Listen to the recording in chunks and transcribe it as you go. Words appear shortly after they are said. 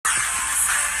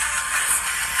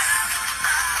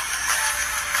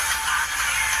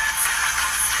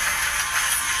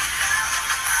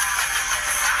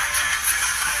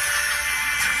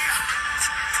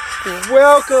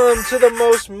Welcome to the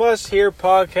most must-hear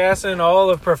podcast in all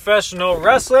of professional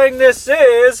wrestling. This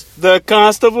is The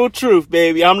Constable Truth,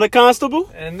 baby. I'm the Constable.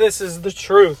 And this is the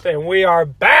Truth. And we are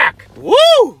back.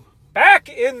 Woo! Back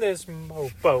in this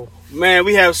mofo. Man,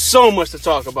 we have so much to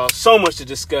talk about. So much to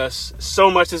discuss. So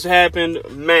much has happened.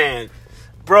 Man.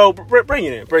 Bro, bring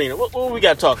it in. Bring it in. What we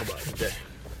got to talk about today?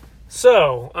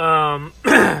 So,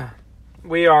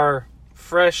 we are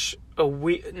fresh a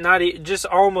week, just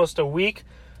almost a week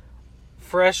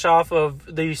fresh off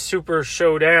of the Super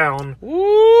Showdown.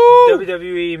 Woo!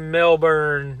 WWE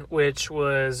Melbourne, which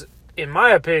was, in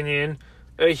my opinion,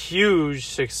 a huge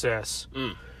success.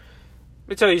 Let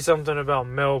me tell you something about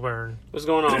Melbourne. What's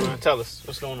going on, man? Tell us.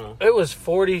 What's going on? It was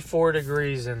 44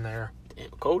 degrees in there.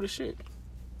 Damn, cold as shit.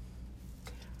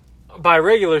 By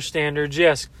regular standards,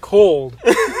 yes, cold.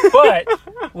 But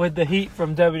with the heat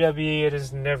from WWE, it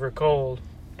is never cold.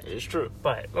 It's true.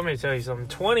 But let me tell you something.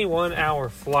 21-hour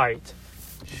flight.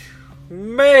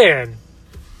 Man.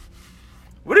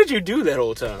 What did you do that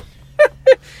whole time?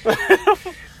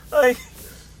 Like,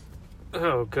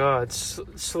 oh, God.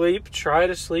 Sleep. Try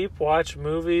to sleep. Watch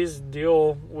movies.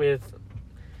 Deal with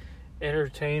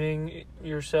entertaining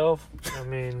yourself. I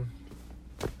mean,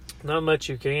 not much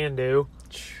you can do.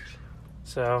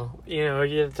 So, you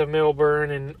get to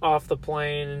Melbourne and off the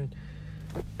plane, and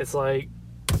it's like,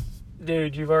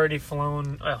 dude, you've already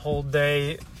flown a whole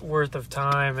day worth of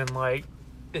time, and, like,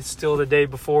 it's still the day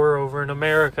before over in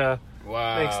America.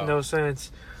 wow. Makes no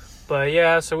sense. But,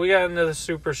 yeah, so we got into the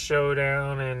Super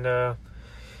Showdown, and I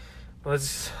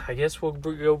guess we'll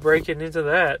go breaking into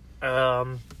that.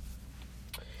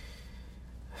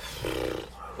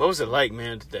 What was it like,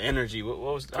 man? The energy. What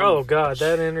was? Oh, God,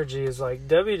 that energy is like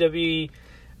WWE.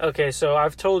 Okay, so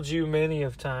I've told you many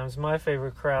of times, my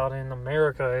favorite crowd in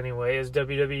America, anyway, is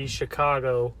WWE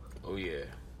Chicago. Oh, yeah.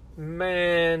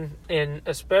 Man, and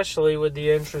especially with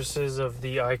the entrances of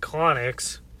the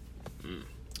Iconics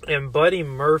and Buddy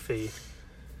Murphy.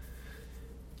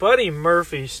 Buddy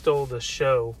Murphy stole the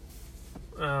show,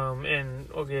 and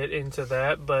we'll get into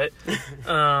that, but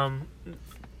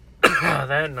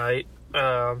that night,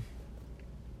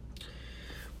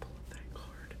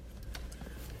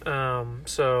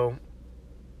 so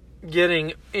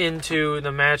getting into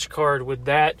the match card with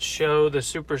that show, the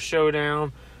Super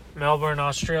Showdown, Melbourne,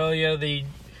 Australia, the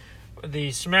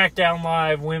SmackDown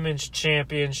Live Women's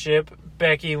Championship,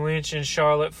 Becky Lynch and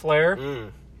Charlotte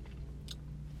Flair.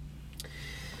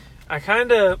 I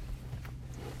kind of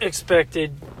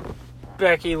expected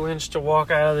Becky Lynch to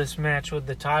walk out of this match with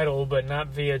the title, but not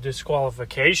via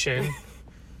disqualification.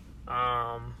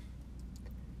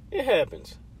 It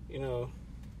happens,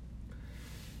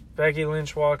 Becky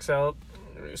Lynch walks out,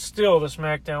 still the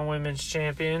SmackDown Women's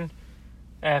Champion,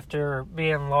 after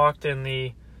being locked in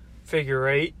the figure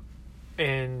eight,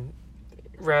 and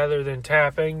rather than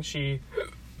tapping, she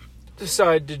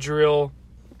decided to drill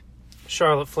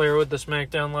Charlotte Flair with the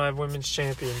SmackDown Live Women's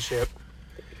Championship.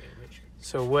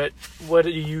 So what do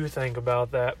you think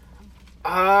about that?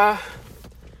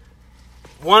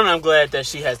 One, I'm glad that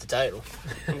she has the title.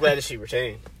 I'm glad that she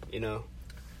retained,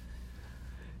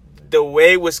 The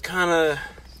way was kind of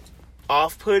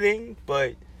off-putting,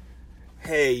 but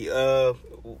hey,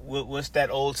 what's that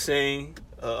old saying?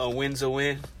 A win's a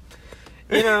win.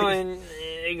 And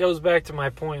it goes back to my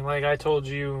point. Like I told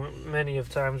you many of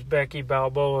times, Becky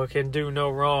Balboa can do no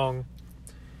wrong.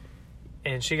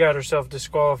 And she got herself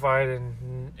disqualified,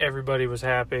 and everybody was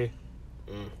happy.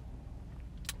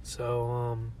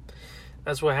 So,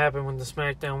 that's what happened with the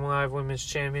SmackDown Live Women's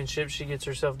Championship. She gets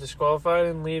herself disqualified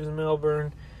and leaves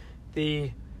Melbourne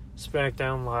the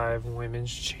SmackDown Live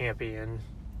Women's Champion.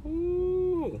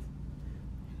 Ooh.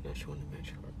 Now she won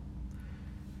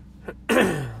the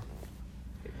match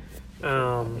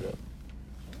card.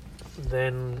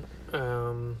 Then,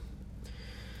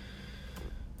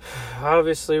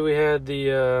 obviously we had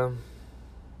the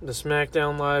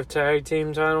SmackDown Live Tag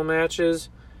Team title matches,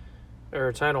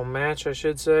 or title match, I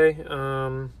should say.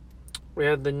 We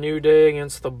had the New Day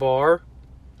against the Bar.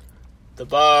 The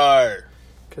Bar.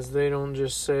 Because they don't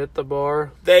just say it, the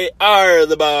Bar. They are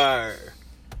the Bar.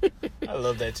 I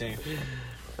love that team.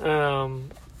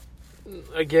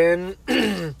 Again,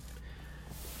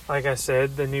 like I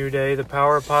said, the New Day, the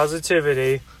power of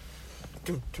positivity.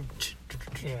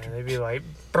 Yeah, they'd be like,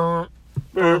 burn,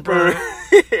 burn, burn,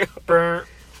 burn,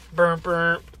 burn,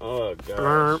 burn. Oh,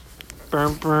 God.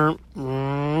 Burn, burn,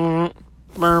 burn,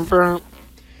 burn, burn.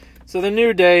 So the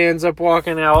New Day ends up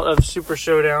walking out of Super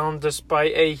Showdown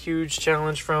despite a huge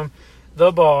challenge from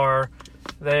the Bar.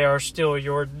 They are still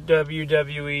your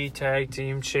WWE Tag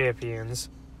Team Champions.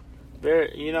 They're,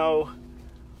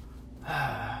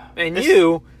 And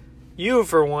you You,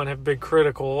 for one, have been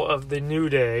critical of the New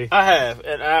Day. I have,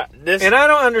 and I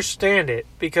don't understand it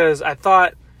because I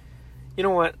thought, you know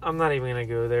what? I'm not even going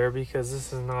to go there because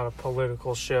this is not a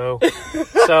political show.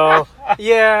 So,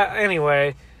 yeah,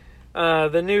 anyway,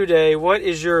 the New Day, what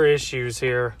is your issues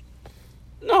here?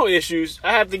 No issues.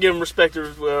 I have to give them respect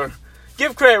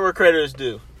give credit where credit is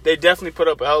due. They definitely put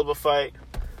up a hell of a fight.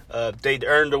 They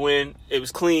earned the win. It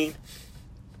was clean.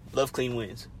 Love clean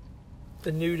wins.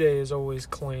 The New Day is always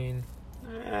clean.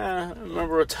 I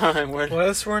remember a time when...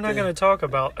 Well, we're not going to talk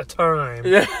about a time.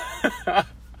 Yeah.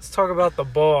 Let's talk about the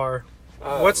Bar.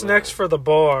 What's next for the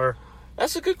Bar?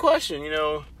 That's a good question,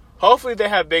 Hopefully they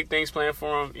have big things planned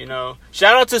for them,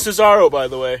 Shout out to Cesaro, by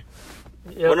the way.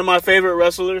 Yep. One of my favorite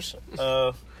wrestlers.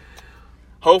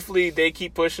 Hopefully they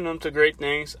keep pushing him to great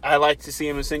things. I like to see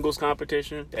him in singles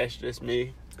competition. That's just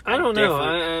me. I don't know.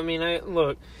 I mean,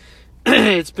 look...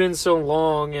 It's been so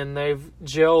long, and they've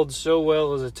gelled so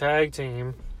well as a tag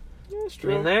team. Yeah, that's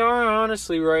true. I mean, they are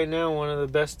honestly right now one of the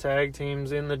best tag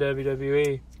teams in the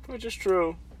WWE. Which is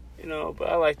true, but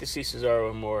I like to see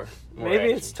Cesaro more Maybe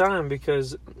action. it's time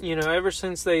because, ever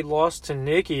since they lost to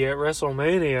Nikki at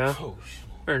WrestleMania,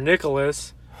 or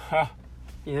Nicholas,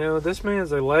 this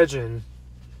man's a legend.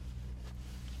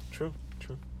 True.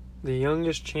 The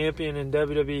youngest champion in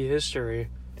WWE history.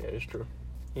 That is true.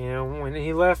 When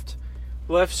he left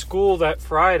school that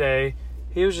Friday,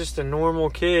 he was just a normal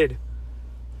kid.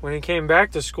 When he came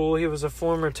back to school, he was a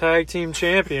former tag team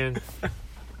champion.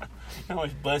 How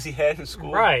much buzz he had in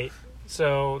school. Right.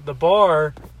 So, the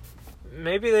Bar,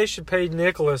 maybe they should pay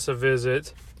Nicholas a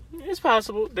visit. It's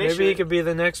possible. Maybe he could be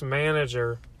the next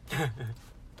manager.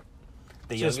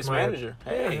 The youngest manager.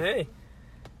 Hey.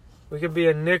 We could be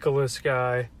a Nicholas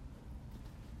guy.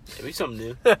 Maybe something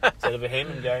new. Instead of a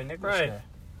Heyman guy, Nicholas Right. guy.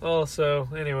 Also,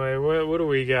 anyway, what do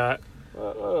we got?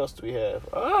 What else do we have?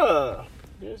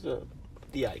 Here's the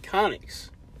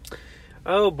Iconics.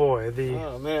 Oh boy,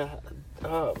 Oh man.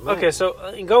 Okay,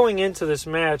 so going into this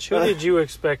match, who did you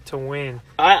expect to win?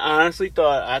 I honestly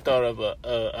thought of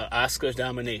a Asuka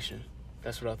domination.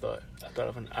 That's what I thought. I thought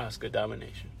of an Asuka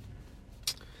domination.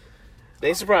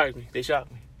 They surprised me. They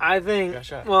shocked me. I think. Got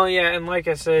shot. Well, yeah, and like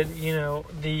I said,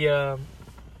 the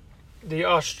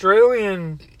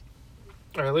Australian,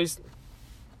 or at least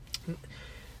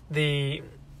the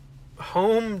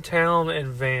hometown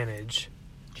advantage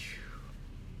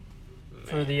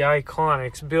for the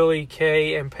Iconics, Billy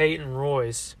Kay and Peyton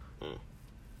Royce.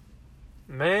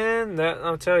 Man, that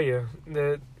I'll tell you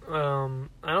that I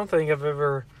don't think I've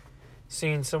ever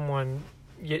seen someone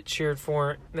get cheered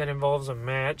for that involves a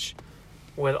match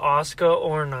with Asuka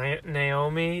or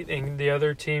Naomi, and the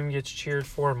other team gets cheered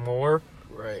for more.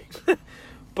 Right.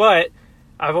 But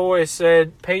I've always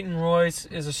said Peyton Royce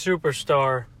is a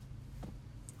superstar,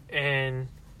 and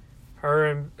her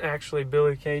and actually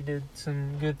Billy Kay did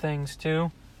some good things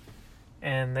too,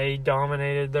 and they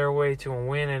dominated their way to a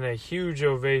win and a huge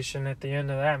ovation at the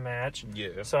end of that match.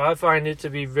 Yeah. So I find it to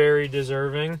be very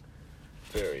deserving.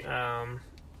 Very.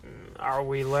 Are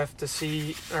we left to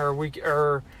see? Are we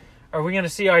going to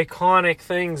see iconic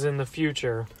things in the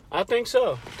future? I think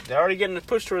so. They're already getting the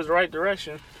push towards the right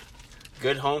direction.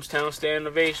 Good hometown stand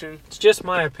ovation. It's just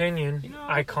my opinion.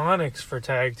 Iconics for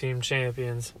tag team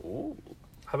champions. Ooh,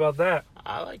 How about that?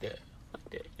 I like that.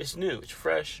 It's new. It's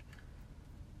fresh.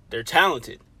 They're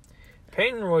talented.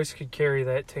 Peyton Royce could carry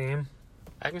that team.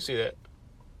 I can see that.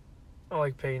 I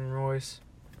like Peyton Royce.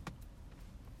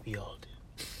 We all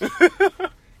do.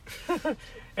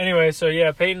 Anyway, so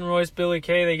yeah, Peyton Royce, Billy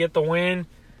Kay, they get the win.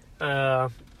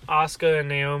 Asuka and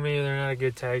Naomi, they're not a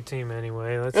good tag team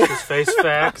anyway. Let's just face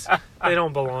facts. They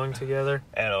don't belong together.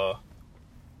 At all.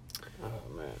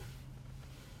 Oh, man.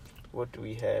 What do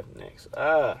we have next?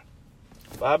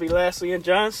 Bobby Lashley and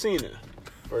John Cena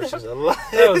versus Elias.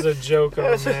 That was a joke of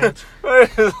a match.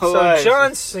 So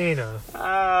John Cena.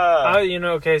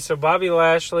 Okay, so Bobby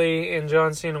Lashley and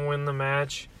John Cena win the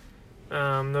match.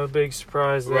 No big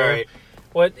surprise there. Right.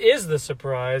 What is the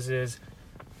surprise is,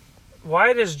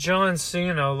 why does John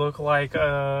Cena look like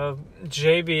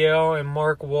JBL and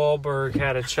Mark Wahlberg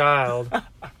had a child?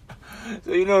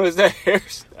 So is that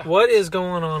hairstyle? What is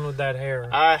going on with that hair?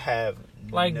 I have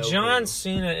no John clue.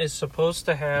 Cena is supposed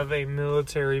to have a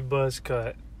military buzz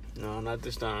cut. No, not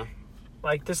this time.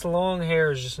 Like, this long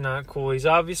hair is just not cool. He's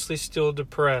obviously still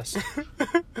depressed.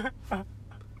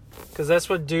 Because that's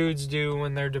what dudes do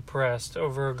when they're depressed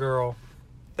over a girl.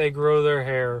 They grow their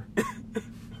hair.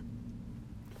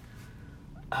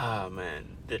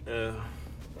 Man.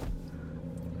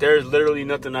 There's literally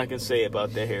nothing I can say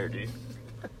about that hair, dude.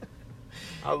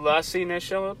 I seen that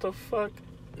show. What the fuck?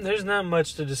 there's not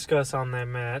much to discuss on that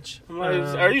match. I'm like,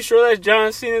 are you sure that's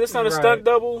John Cena? That's not a stunt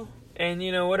double? And,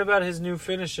 what about his new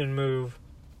finishing move?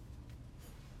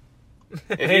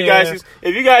 If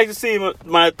you guys can see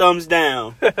my thumbs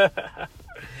down.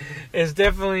 It's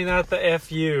definitely not the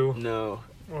FU. No.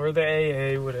 Or the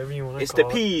AA, whatever you want to It's call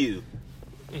the PU.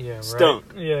 Yeah, right. Stunk.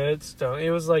 Yeah, it's stunk.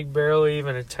 It was like barely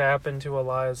even a tap into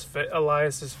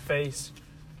Elias's face.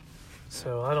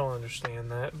 So I don't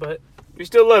understand that, but we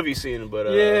still love you, Cena, but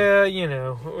yeah,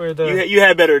 we're the you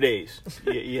had better days.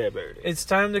 You had better days. It's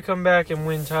time to come back and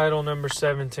win title number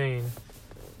 17.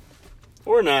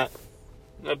 Or not.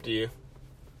 Up to you.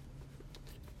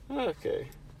 Okay.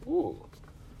 Ooh.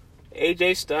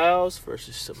 AJ Styles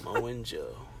versus Samoan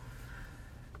Joe.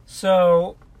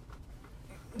 So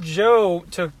Joe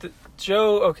took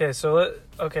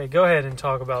okay, go ahead and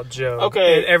talk about Joe.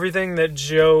 Okay. And everything that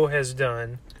Joe has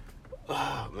done.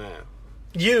 Oh, man.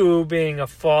 You being a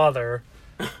father.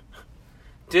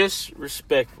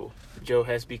 Disrespectful Joe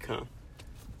has become.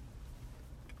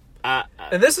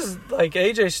 And this is like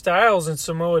AJ Styles and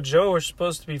Samoa Joe are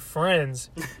supposed to be friends.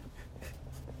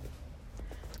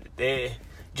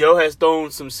 Joe has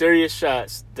thrown some serious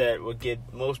shots that would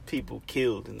get most people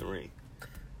killed in the ring.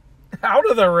 Out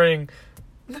of the ring?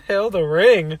 The hell, the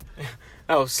ring?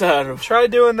 Outside of... Try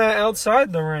doing that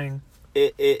outside the ring.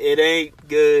 It ain't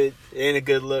good. It ain't a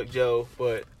good look, Joe,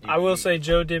 but... I will say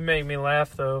Joe did make me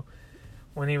laugh, though,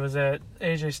 when he was at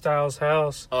AJ Styles'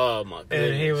 house. Oh, my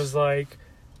goodness. And he was like,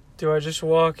 do I just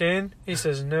walk in? He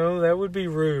says, no, that would be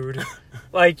rude.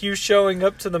 Like, you showing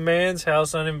up to the man's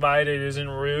house uninvited isn't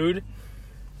rude.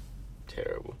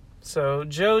 Terrible. So,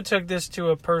 Joe took this to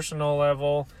a personal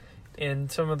level in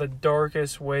some of the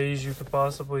darkest ways you could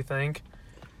possibly think.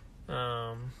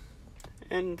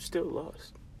 And still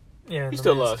lost. Yeah, he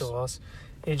still lost.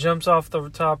 He jumps off the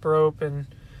top rope and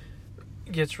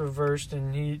gets reversed,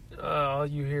 and all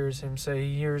you hear is him say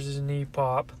he hears his knee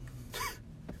pop.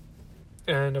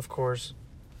 And, of course,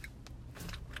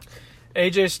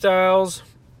 AJ Styles,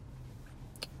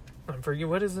 I forget,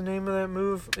 what is the name of that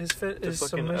move? His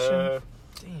submission?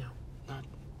 Damn.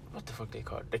 What the fuck they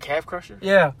call it? The calf crusher?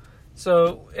 Yeah.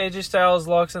 So, AJ Styles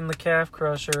locks in the calf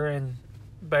crusher, and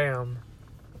bam,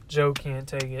 Joe can't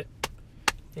take it.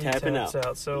 He Tapping taps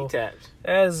out. So, he taps.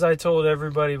 As I told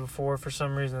everybody before, for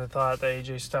some reason I thought that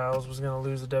AJ Styles was going to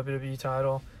lose the WWE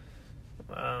title.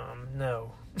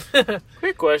 No.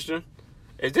 Quick question.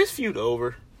 Is this feud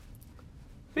over?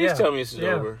 Please tell me this is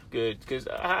over. Good. Because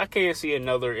I can't see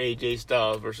another AJ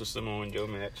Styles versus Samoan Joe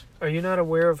match. Are you not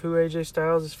aware of who AJ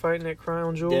Styles is fighting at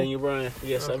Crown Jewel? Daniel Bryan.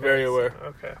 Yes, okay. I'm very aware.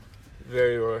 Okay.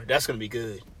 Very aware. That's going to be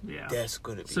good. Yeah. That's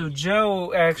going to be So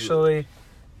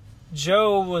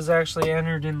Joe was actually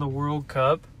entered in the World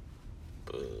Cup,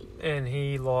 and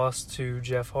he lost to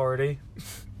Jeff Hardy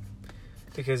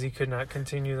because he could not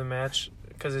continue the match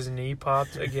because his knee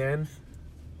popped again.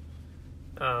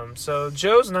 So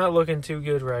Joe's not looking too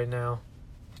good right now.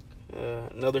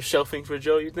 Another shelving for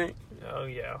Joe, you think? Oh,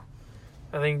 yeah.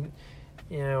 I think,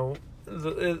 you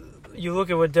look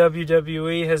at what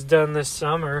WWE has done this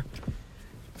summer.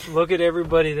 Look at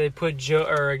everybody they put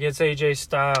against AJ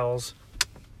Styles.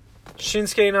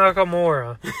 Shinsuke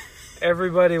Nakamura.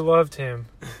 Everybody loved him.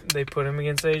 They put him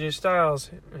against AJ Styles.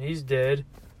 He's dead.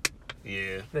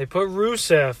 Yeah. They put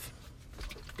Rusev.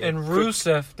 And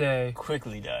Rusev Day.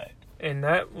 Quickly died. And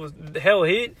that was... Hell,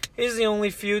 he's the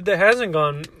only feud that hasn't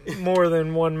gone more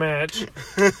than one match.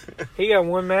 He got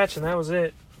one match, and that was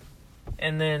it.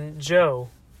 And then Joe.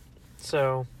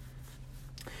 So...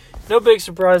 No big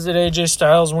surprise that AJ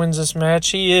Styles wins this match.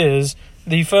 He is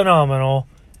the phenomenal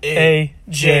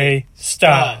AJ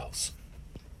Styles.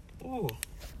 Ooh.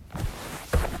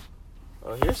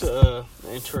 Oh, here's an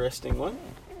interesting one.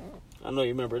 I know you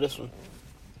remember this one.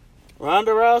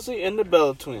 Ronda Rousey and the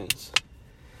Bella Twins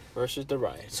versus the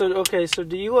Riot. So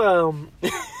do you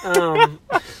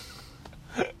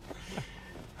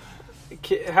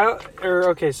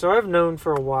so I've known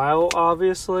for a while,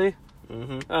 obviously.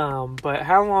 Mm-hmm. But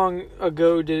how long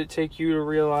ago did it take you to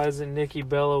realize that Nikki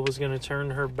Bella was going to turn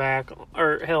her back,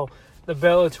 or hell, the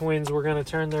Bella Twins were going to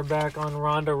turn their back on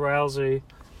Ronda Rousey?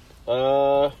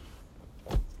 Do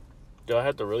I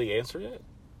have to really answer that?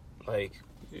 Like,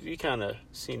 you kind of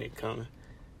seen it coming.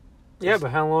 Yeah,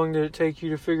 but how long did it take you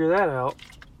to figure that out?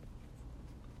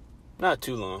 Not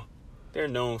too long. They're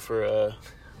known for,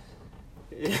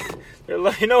 they're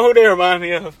like, you know who they remind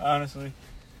me of, honestly?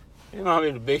 They remind me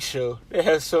of the Big Show. They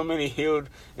have so many heeled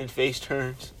and face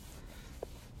turns.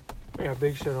 Yeah,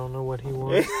 Big Show don't know what he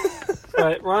wants.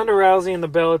 But Ronda Rousey and the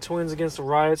Bella Twins against the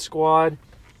Riot Squad.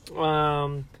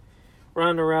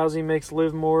 Ronda Rousey makes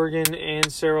Liv Morgan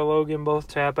and Sarah Logan both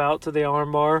tap out to the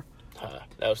armbar.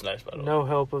 That was nice, by the way. No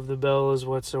help of the Bellas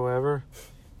whatsoever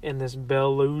in this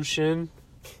Bellution.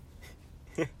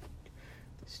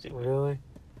 Really?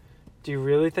 Do you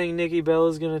really think Nikki Bella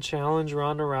is going to challenge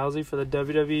Ronda Rousey for the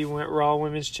WWE Raw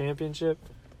Women's Championship?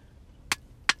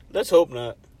 Let's hope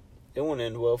not. It won't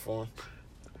end well for him.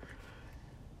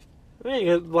 I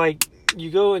mean, like, you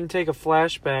go and take a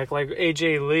flashback, like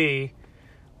AJ Lee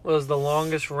was the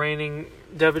longest reigning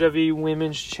WWE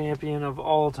Women's Champion of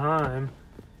all time.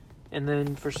 And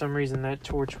then, for some reason, that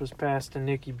torch was passed to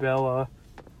Nikki Bella.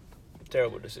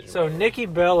 Terrible decision. So, Nikki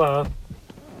Bella,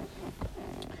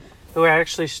 who I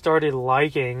actually started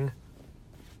liking,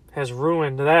 has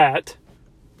ruined that.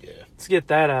 Yeah. Let's get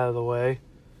that out of the way.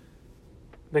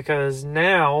 Because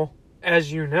now,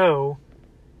 as you know,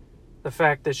 the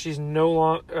fact that she's no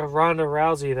longer, Ronda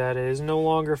Rousey, that is, no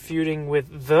longer feuding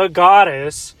with the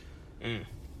Goddess,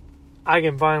 I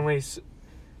can finally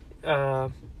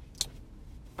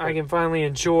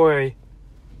enjoy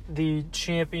the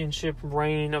championship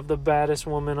reign of the baddest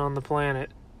woman on the planet.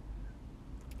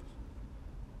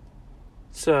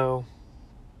 So,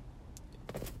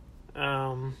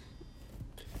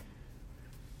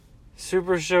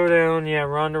 Super Showdown, yeah,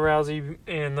 Ronda Rousey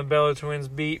and the Bella Twins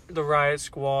beat the Riot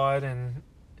Squad, and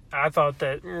I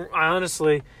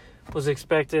honestly was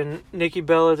expecting Nikki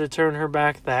Bella to turn her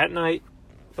back that night,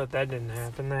 but that didn't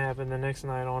happen. That happened the next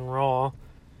night on Raw.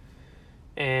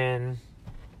 And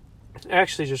I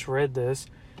actually just read this,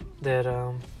 that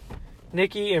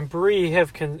Nikki and Brie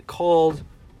have called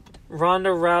Ronda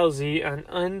Rousey an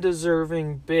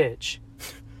undeserving bitch.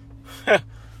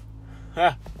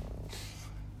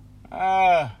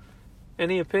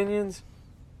 Any opinions?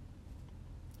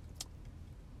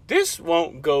 This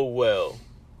won't go well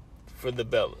for the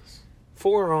Bellas.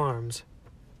 4 arms.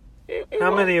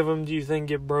 How many of them do you think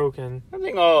get broken? I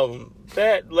think all of them.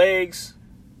 Back, legs,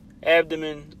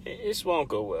 abdomen. This won't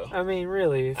go well. I mean,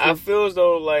 really. I feel as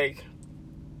though, like,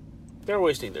 they're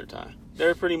wasting their time.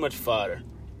 They're pretty much fodder.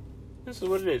 This is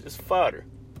what it is. It's fodder.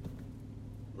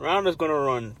 Ronda's going to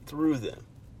run through them.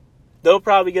 They'll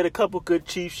probably get a couple good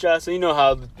cheap shots. You know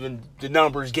how the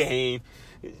numbers game.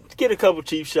 Get a couple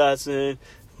cheap shots in.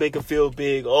 Make her feel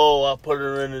big. Oh, I put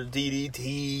her in a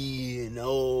DDT. And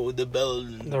oh, the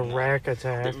Bella. The rack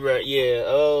attack. Yeah.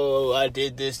 Oh, I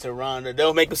did this to Ronda.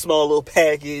 They'll make a small little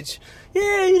package.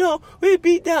 Yeah, you know, we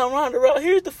beat down Ronda.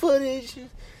 Here's the footage.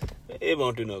 It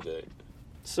won't do no good.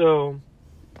 So,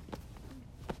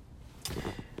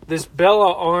 this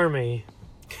Bella Army.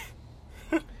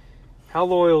 How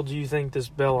loyal do you think this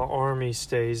Bella Army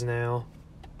stays now?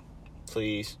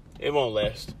 Please. It won't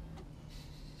last.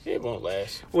 It won't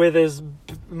last. With as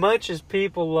much as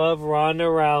people love Ronda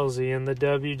Rousey in the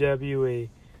WWE,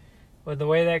 with the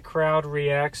way that crowd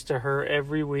reacts to her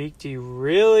every week,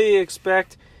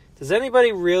 does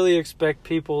anybody really expect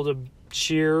people to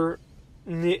cheer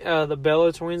the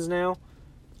Bella Twins now?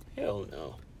 Hell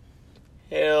no.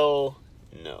 Hell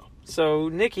no. So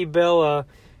Nikki Bella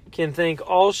can think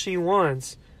all she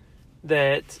wants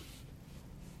that,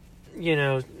 you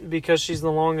know, because she's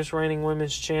the longest reigning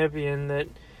women's champion,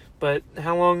 but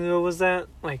how long ago was that?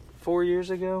 Like 4 years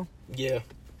ago? Yeah.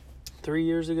 3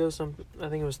 years ago? I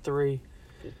think it was 3.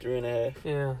 3.5.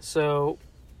 Yeah, so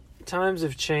times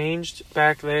have changed.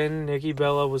 Back then, Nikki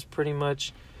Bella was pretty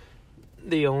much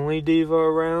the only diva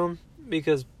around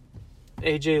because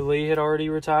AJ Lee had already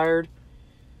retired.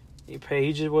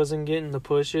 Paige wasn't getting the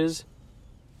pushes.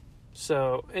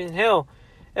 So, and hell,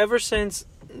 ever since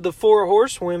the 4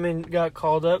 horsewomen got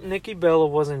called up, Nikki Bella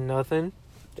wasn't nothing.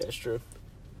 That's true.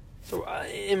 So,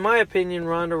 in my opinion,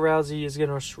 Ronda Rousey is going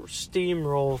to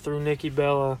steamroll through Nikki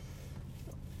Bella.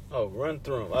 Oh, run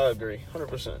through them. I agree.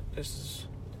 100%. This is,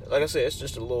 like I said, it's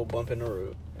just a little bump in the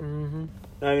road. Mm-hmm.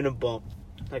 Not even a bump.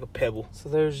 Like a pebble. So,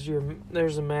 there's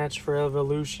a match for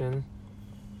Evolution.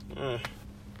 What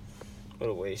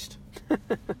a waste.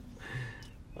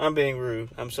 I'm being rude.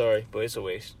 I'm sorry, but it's a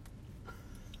waste.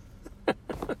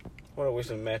 What a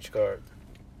waste of a match card.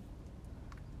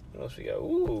 What else we got?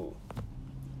 Ooh.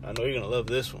 I know you're going to love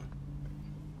this one.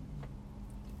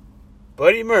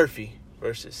 Buddy Murphy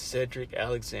versus Cedric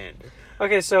Alexander.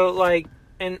 Okay, so,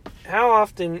 and how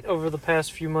often over the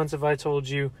past few months have I told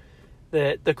you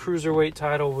that the Cruiserweight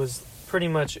title was pretty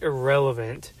much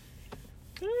irrelevant?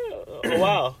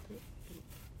 Wow.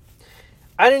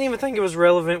 I didn't even think it was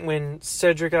relevant when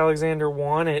Cedric Alexander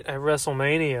won it at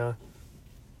WrestleMania.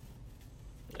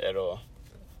 At all.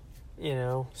 You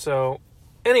know, so,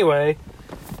 anyway,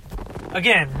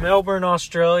 again, Melbourne,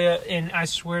 Australia, and I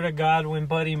swear to God, when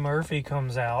Buddy Murphy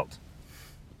comes out,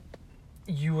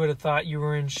 you would have thought you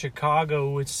were in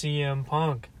Chicago with CM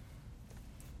Punk.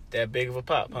 That big of a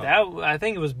pop, huh? I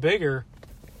think it was bigger.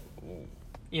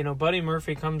 You know, Buddy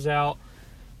Murphy comes out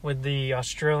with the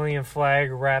Australian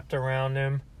flag wrapped around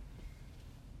him.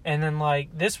 And then,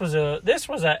 like, this was a,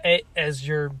 as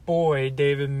your boy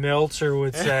David Meltzer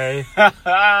would say,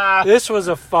 this was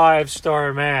a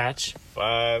 5-star match.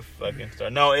 5 fucking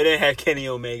stars. No, it didn't have Kenny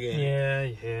Omega in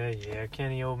it. Yeah,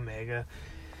 Kenny Omega.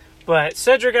 But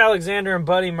Cedric Alexander and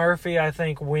Buddy Murphy, I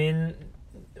think, win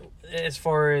as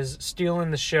far as stealing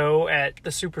the show at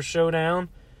the Super Showdown.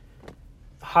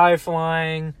 High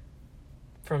flying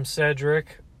from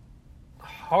Cedric.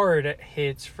 Hard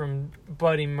hits from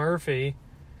Buddy Murphy.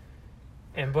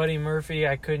 And Buddy Murphy,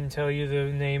 I couldn't tell you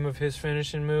the name of his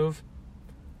finishing move.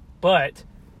 But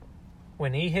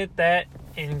when he hit that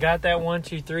and got that 1,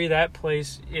 2, 3, that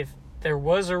place, if there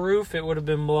was a roof, it would have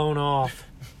been blown off.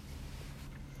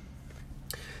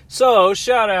 So,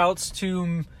 shout-outs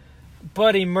to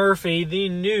Buddy Murphy, the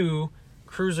new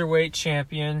Cruiserweight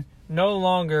champion. No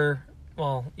longer,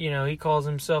 well, you know, he calls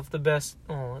himself the best,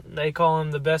 they call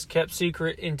him the best kept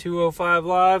secret in 205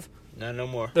 Live. No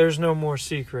more. There's no more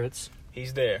secrets.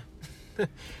 He's there.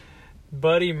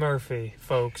 Buddy Murphy,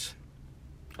 folks.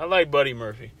 I like Buddy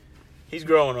Murphy. He's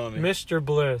growing on me. Mr.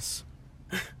 Bliss.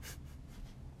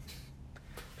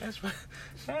 That's what.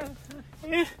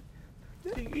 Yeah.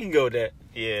 You can go with that.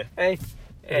 Yeah. Hey,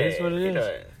 it is what it is.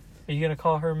 Know, Are you going to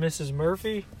call her Mrs.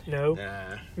 Murphy? No.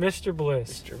 nah. Mr.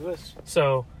 Bliss. Mr. Bliss.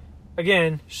 So,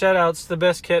 again, shout-outs to the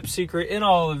best kept secret in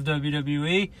all of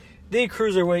WWE, the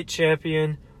Cruiserweight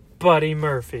champion, Buddy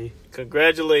Murphy.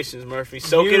 Congratulations, Murphy.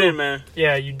 Soak it in, man.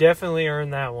 Yeah, you definitely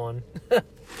earned that one. All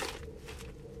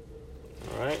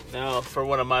right, now for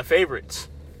one of my favorites,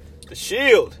 The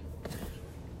Shield.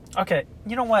 Okay,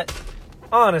 you know what?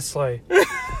 Honestly,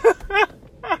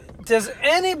 does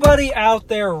anybody out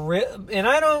there, and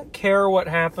I don't care what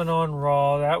happened on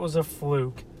Raw, that was a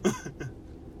fluke.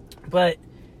 But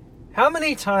how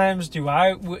many times do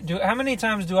I got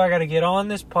to get on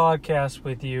this podcast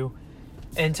with you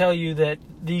and tell you that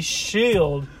the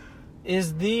Shield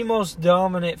is the most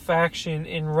dominant faction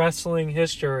in wrestling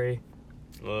history?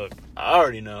 Look, I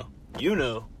already know. You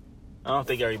know. I don't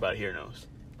think everybody here knows.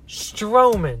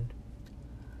 Strowman,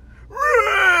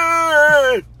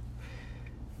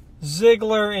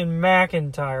 Ziggler, and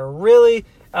McIntyre. Really,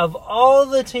 of all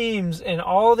the teams and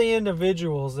all the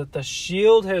individuals that the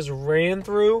Shield has ran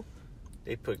through,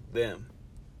 They put them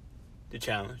to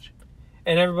challenge.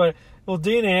 and everybody, well,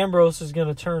 Dean Ambrose is going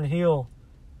to turn heel.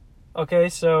 Okay,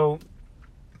 so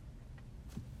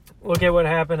look at what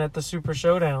happened at the Super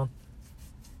Showdown.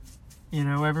 You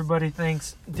know, everybody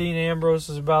thinks Dean Ambrose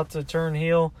is about to turn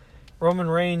heel. Roman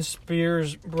Reigns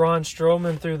spears Braun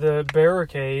Strowman through the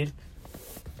barricade.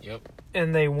 Yep.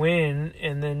 And they win.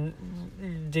 And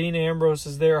then Dean Ambrose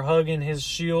is there hugging his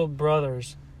Shield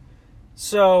brothers.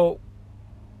 So,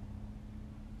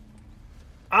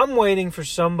 I'm waiting for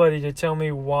somebody to tell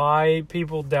me why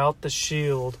people doubt the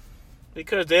Shield.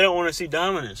 Because they don't want to see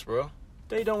dominance, bro.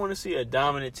 They don't want to see a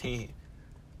dominant team.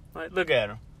 Like, look at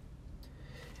them.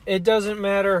 It doesn't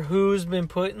matter who's been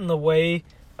put in the way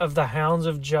of the Hounds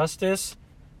of Justice.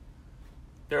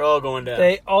 They're all going down.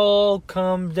 They all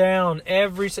come down.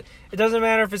 It doesn't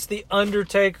matter if it's The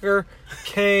Undertaker,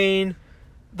 Kane,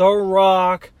 The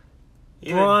Rock,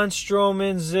 Braun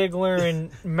Strowman, Ziggler,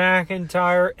 and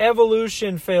McIntyre.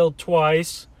 Evolution failed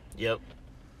twice. Yep.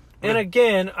 And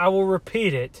again, I will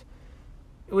repeat it.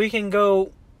 We can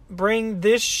go bring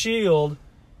this Shield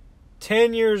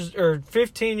 10 years or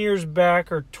 15 years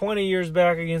back or 20 years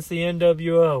back against the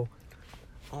NWO.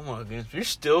 Oh my goodness, you're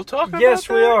still talking about Yes,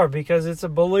 that? we are, because it's a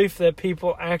belief that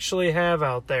people actually have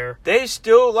out there. They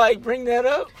still, bring that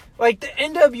up? Like, the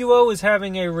NWO is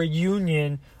having a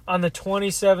reunion on the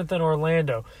 27th in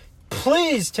Orlando.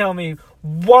 Please tell me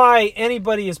why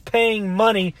anybody is paying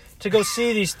money to go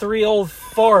see these three old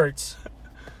farts.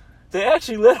 They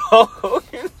actually let Hulk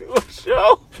Hogan do a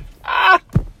show?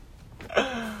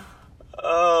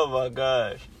 Oh my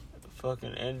gosh.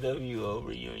 Fucking NWO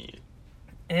reunion.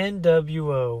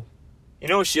 NWO. You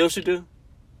know what Shield should do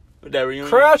with that reunion?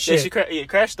 Crush They it. should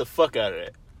crash the fuck out of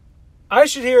that. I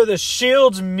should hear the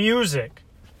Shield's music.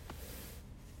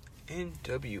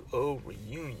 NWO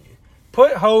reunion.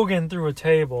 Put Hogan through a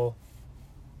table.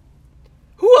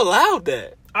 Who allowed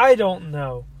that? I don't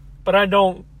know, but I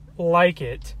don't like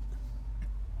it.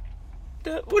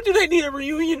 What do they need a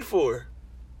reunion for?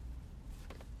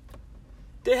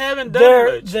 They haven't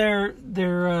done much. They're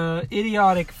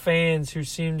idiotic fans who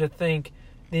seem to think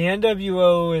The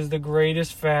NWO is the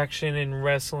greatest faction in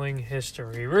wrestling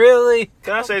history. Really?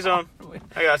 Can I say something?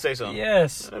 I gotta say something.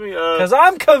 Yes. Let me Because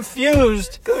I'm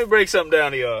confused. let me break something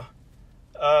down to y'all.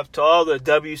 To all the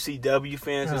WCW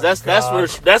fans, 'cause Oh,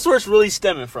 that's where it's really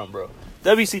stemming from, bro.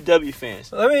 WCW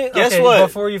fans. Let me Guess what?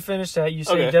 Before you finish that, you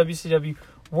say Okay. WCW,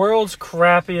 world's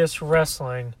crappiest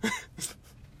wrestling.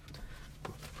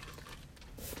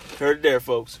 Heard it there,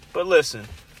 folks. But listen,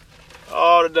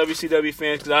 all the WCW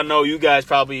fans, because I know you guys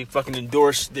probably fucking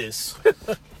endorse this.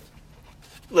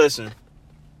 Listen,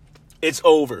 it's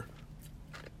over.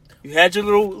 You had your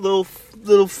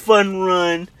little fun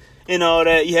run and all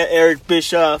that. You had Eric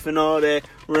Bischoff and all that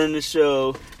running the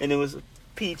show, and it was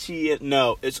peachy.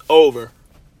 No, it's over.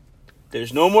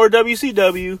 There's no more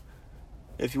WCW.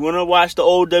 If you want to watch the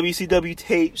old WCW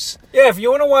tapes, Yeah, if you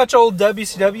want to watch old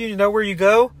WCW, you know where you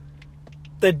go?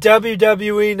 The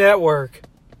WWE Network.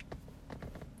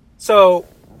 So,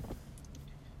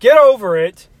 get over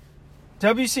it.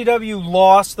 WCW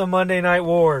lost the Monday Night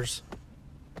Wars.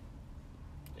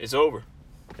 it's over.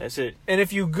 That's it. And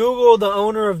if you Google the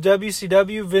owner of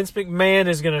WCW, Vince McMahon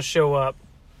is going to show up.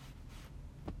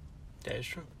 That is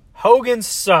true. Hogan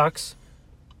sucks.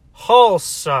 Hall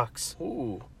sucks.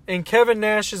 Ooh. And Kevin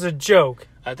Nash is a joke.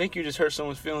 I think you just hurt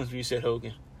someone's feelings when you said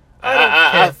Hogan. I don't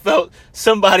I care. felt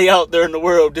somebody out there in the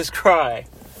world just cry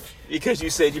because you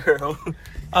said you heard Hogan.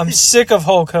 I'm sick of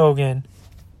Hulk Hogan.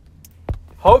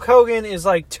 Hulk Hogan is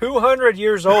like 200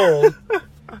 years old.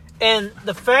 And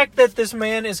the fact that this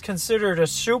man is considered a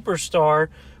superstar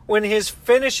when his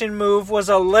finishing move was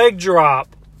a leg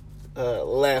drop.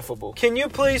 Laughable. Can you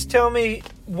please tell me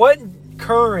what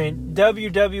current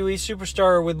WWE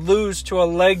superstar would lose to a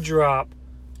leg drop?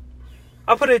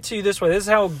 I'll put it to you this way. This is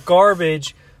how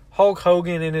garbage Hulk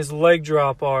Hogan and his leg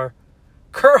drop are.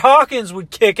 Kurt Hawkins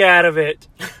would kick out of it.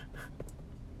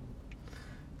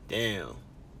 Damn.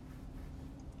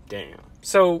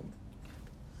 So,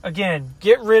 again,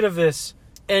 get rid of this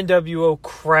NWO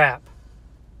crap.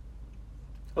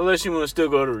 Unless you want to still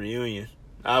go to reunion.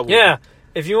 I would. Yeah,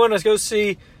 if you want to go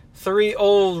see three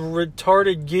old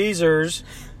retarded geezers,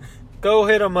 go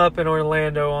hit them up in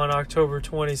Orlando on October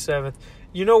 27th.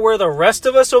 You know where the rest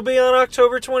of us will be on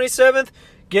October 27th?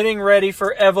 Getting ready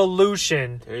for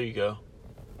Evolution. There you go.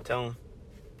 Tell them.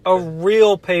 A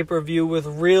real pay-per-view with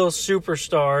real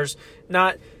superstars,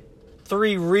 not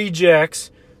three rejects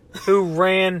who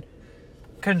ran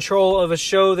control of a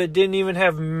show that didn't even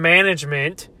have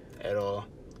management. At all.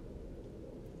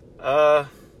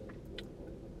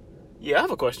 Yeah, I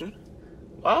have a question.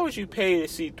 Why would you pay to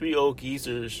see three old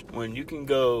geezers when you can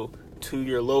go to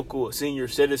your local senior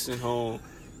citizen home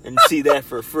and see that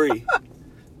for free?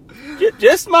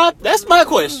 That's my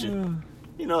question.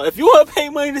 You know, if you want to pay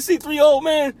money to see three old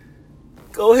men,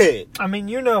 go ahead. I mean,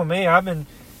 you know me. I've been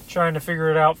trying to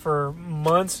figure it out for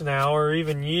months now, or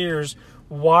even years,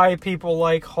 why people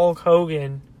like Hulk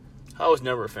Hogan. I was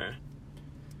never a fan.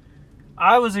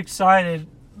 I was excited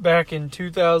back in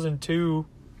 2002,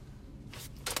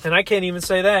 and I can't even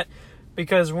say that,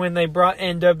 because when they brought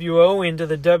NWO into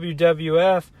the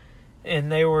WWF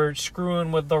and they were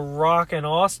screwing with The Rock and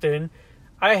Austin,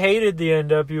 I hated the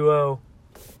NWO.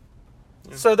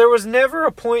 Yeah. So there was never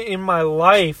a point in my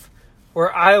life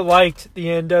where I liked the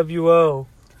NWO.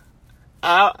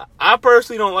 I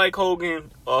personally don't like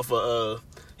Hogan off of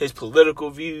his political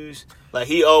views. Like,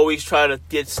 he always try to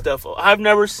get stuff. I've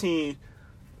never seen.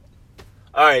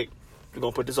 All right, we're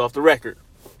gonna put this off the record.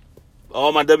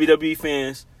 All my WWE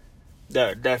fans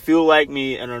that feel like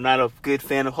me and are not a good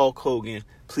fan of Hulk Hogan,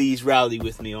 please rally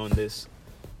with me on this.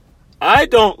 I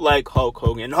don't like Hulk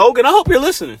Hogan. And Hogan, I hope you're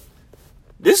listening.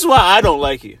 This is why I don't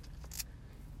like you.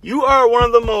 You are one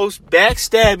of the most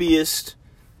backstabbiest,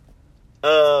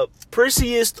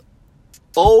 prissiest,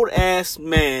 old-ass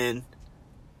man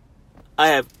I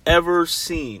have ever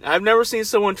seen. I've never seen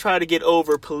someone try to get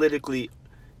over politically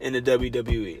in the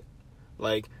WWE.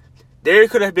 Like, there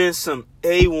could have been some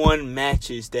A1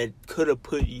 matches that could have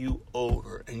put you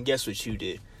over. And guess what you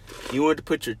did? You wanted to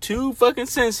put your 2 fucking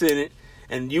cents in it,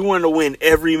 and you wanted to win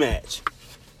every match.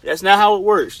 That's not how it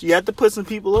works. You have to put some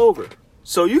people over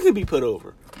so you can be put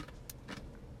over.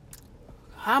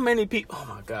 How many people? Oh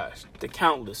my gosh, the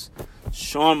countless.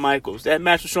 Shawn Michaels. That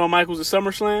match with Shawn Michaels at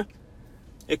SummerSlam,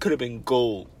 it could have been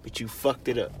gold, but you fucked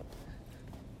it up.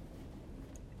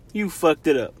 You fucked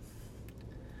it up.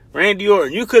 Randy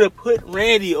Orton, you could have put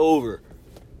Randy over.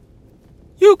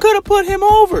 You could have put him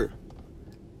over.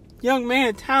 Young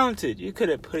man, talented. You could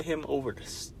have put him over the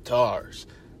stars.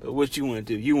 But what you want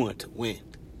to do? You want to win.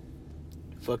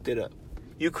 Fucked it up.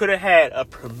 You could have had a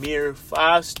premier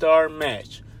 5-star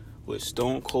match with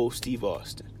Stone Cold Steve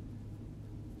Austin.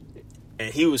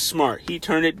 And he was smart. He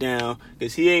turned it down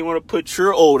because he ain't want to put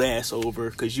your old ass over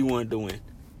because you wanted to win.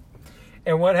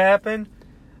 And what happened?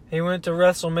 He went to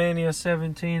WrestleMania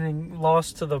 17 and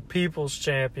lost to the People's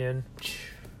Champion.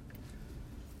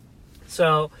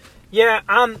 So, yeah,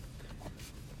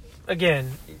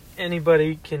 again,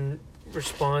 anybody can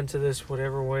respond to this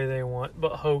whatever way they want,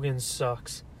 but Hogan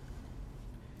sucks.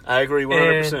 I agree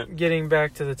 100%. And getting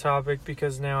back to the topic,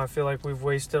 because now I feel like we've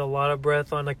wasted a lot of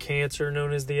breath on a cancer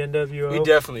known as the NWO. We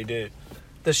definitely did.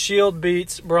 The Shield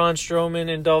beats Braun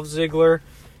Strowman and Dolph Ziggler,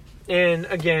 and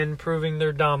again, proving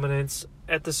their dominance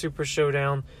at the Super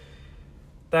Showdown.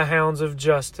 The Hounds of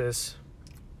Justice.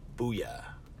 Booyah.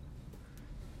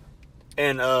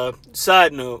 And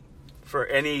side note, for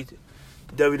any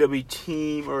WWE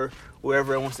team or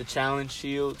whoever wants to challenge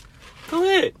Shield, go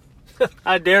ahead.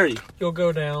 I dare you. You'll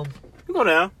go down. You go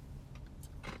down.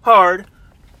 Hard.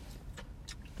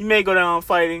 You may go down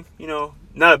fighting,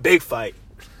 not a big fight,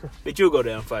 but you'll go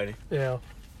down fighting. Yeah.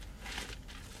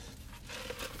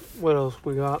 What else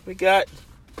we got? We got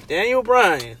Daniel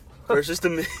Bryan versus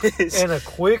The Miz. And a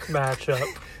quick matchup.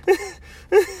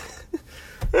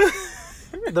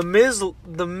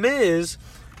 The Miz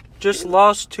just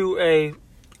lost to a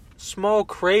small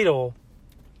cradle.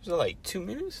 Was it like 2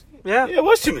 minutes? Yeah. Yeah, it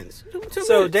was 2 minutes.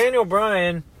 So Daniel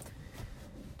Bryan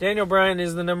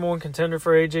is the number one contender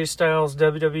for AJ Styles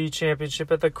WWE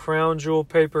Championship at the Crown Jewel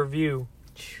pay-per-view.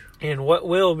 In what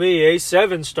will be a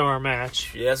 7-star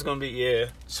match. Yeah, it's going to be, yeah.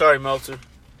 Sorry, Meltzer.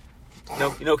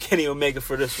 No Kenny Omega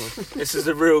for this one. This is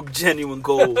a real genuine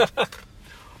goal.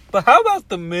 But how about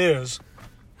The Miz?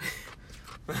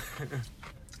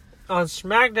 On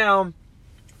SmackDown,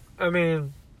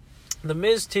 The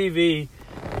Miz TV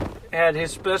had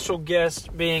his special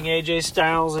guest being AJ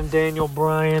Styles and Daniel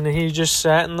Bryan, and he just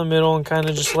sat in the middle and kind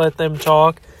of just let them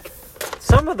talk.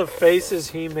 Some of the faces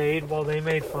he made while they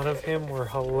made fun of him were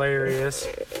hilarious.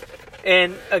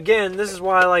 And again, this is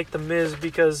why I like The Miz,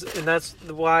 and that's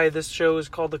why this show is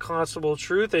called The Constable of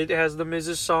Truth. It has The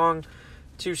Miz's song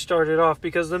to start it off,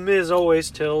 because The Miz always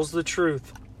tells the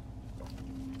truth.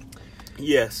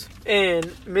 Yes. And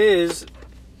Miz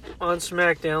on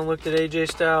SmackDown looked at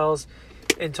AJ Styles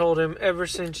and told him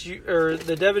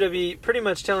the WWE pretty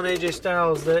much telling AJ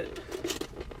Styles that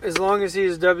as long as he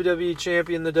is WWE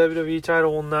champion, the WWE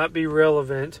title will not be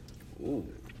relevant. Ooh.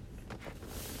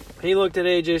 He looked at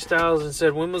AJ Styles and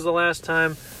said, when was the last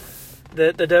time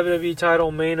that the WWE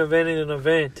title main evented an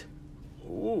event?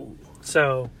 Ooh.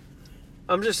 So,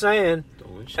 I'm just saying,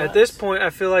 at this point,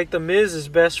 I feel like The Miz is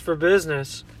best for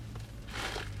business.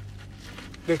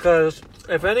 Because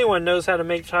if anyone knows how to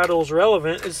make titles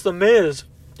relevant, it's The Miz.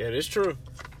 That is true.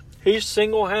 He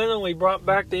single-handedly brought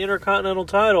back the Intercontinental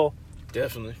title.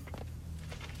 Definitely.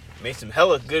 Made some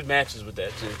hella good matches with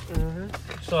that, too. Mm-hmm.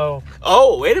 So.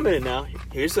 Oh, wait a minute now.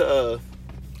 Here's a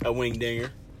wing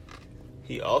dinger.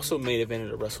 He also made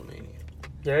event at WrestleMania.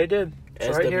 Yeah, he did.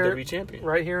 As right WWE champion.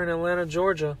 Right here in Atlanta,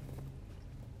 Georgia.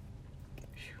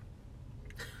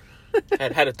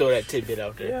 Had to throw that tidbit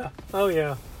out there. Yeah. Oh,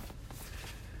 yeah.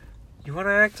 You want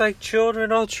to act like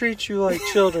children? I'll treat you like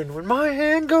children. When my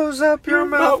hand goes up, your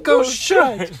mouth goes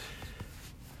shut.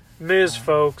 Miz,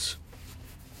 folks.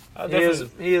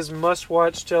 He is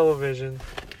must-watch television.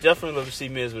 Definitely love to see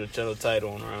Miz with a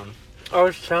title on around him. Oh,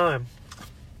 it's time.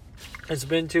 It's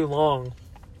been too long.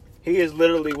 He is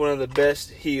literally one of the best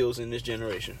heels in this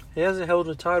generation. He hasn't held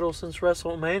a title since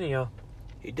WrestleMania.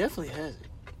 He definitely hasn't.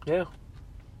 Yeah.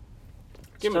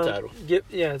 Give him a title.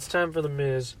 It's time for The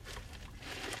Miz.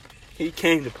 He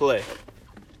came to play.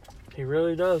 He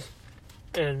really does.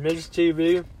 And Miz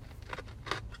TV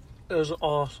is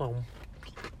awesome.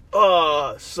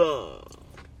 Awesome.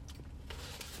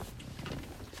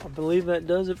 I believe that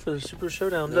does it for the Super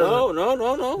Showdown, No.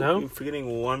 No? You're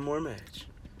forgetting one more match.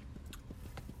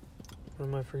 What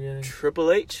am I forgetting?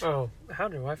 Triple H. Oh, how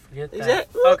do I forget that?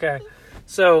 Exactly. Okay.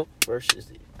 So, versus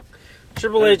the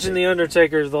Triple H and The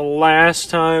Undertaker the last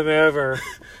time ever.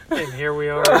 And here we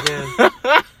are again.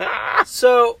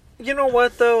 So, you know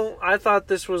what, though? I thought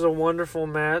this was a wonderful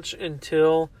match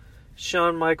until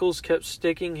Shawn Michaels kept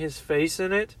sticking his face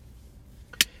in it.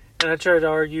 And I tried to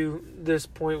argue this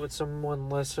point with someone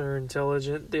lesser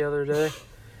intelligent the other day.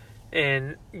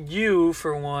 And you,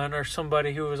 for one, are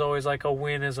somebody who was always like, a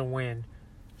win is a win.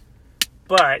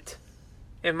 But,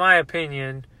 in my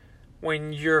opinion,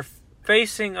 when you're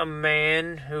facing a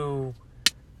man who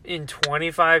in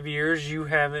 25 years you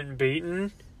haven't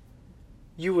beaten,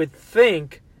 you would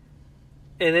think,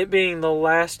 and it being the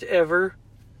last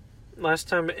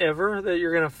time ever that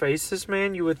you're going to face this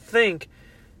man, you would think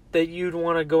that you'd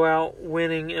want to go out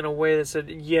winning in a way that said,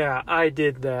 yeah, I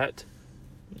did that.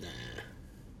 Nah.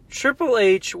 Triple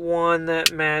H won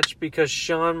that match because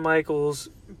Shawn Michaels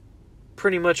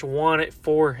pretty much won it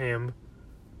for him.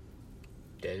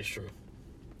 That is true.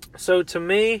 So to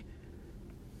me,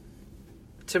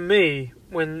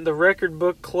 when the record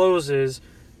book closes,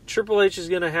 Triple H is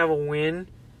going to have a win,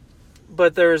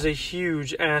 but there's a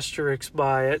huge asterisk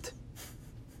by it.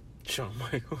 Shawn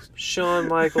Michaels. Shawn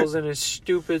Michaels and his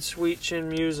stupid sweet chin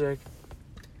music.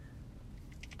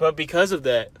 But because of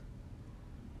that,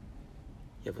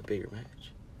 you have a bigger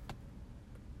match.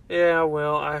 Yeah,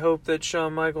 well, I hope that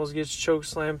Shawn Michaels gets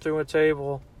chokeslammed through a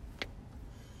table.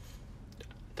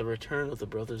 The return of the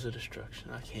Brothers of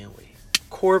Destruction. I can't wait.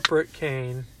 Corporate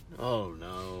Kane. Oh,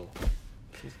 no.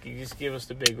 You just give us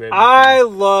the big red. I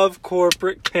love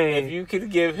Corporate Kane. If you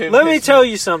could give him... Let me tell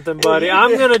you something, buddy.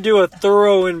 I'm going to do a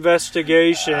thorough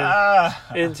investigation Ah.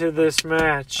 into this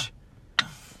match.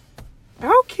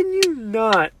 How can you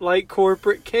not like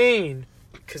Corporate Kane?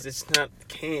 Because it's not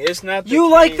Kane. It's not the You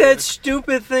like Kane. that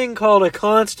stupid thing called a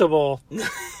constable.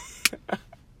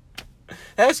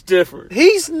 That's different.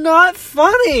 He's not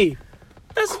funny.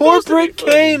 That's supposed to be Corporate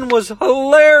funny. Kane was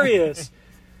hilarious.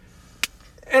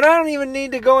 And I don't even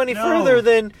need to go any No. further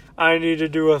than I need to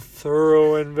do a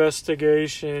thorough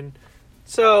investigation.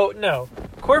 So, no.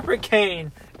 Corporate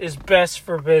Kane is best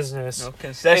for business. No,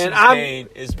 Concessions And I'm- Kane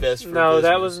is best for No, business.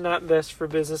 that was not best for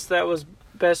business. That was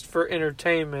best for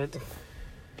entertainment.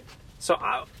 So,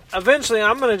 eventually,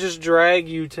 I'm going to just drag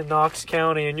you to Knox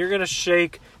County, and you're going to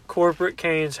shake Corporate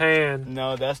Kane's hand.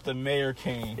 No, that's the Mayor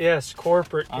Kane. Yes,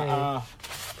 Corporate Kane.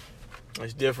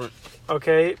 It's different.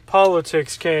 Okay,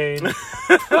 Politics Kane.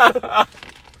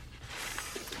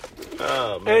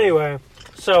 Oh, man. Anyway,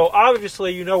 so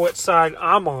obviously you know what side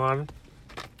I'm on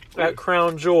at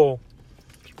Crown Jewel.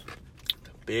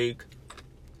 Big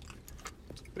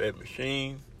Red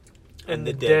Machine And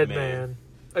the Dead Man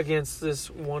against this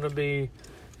wannabe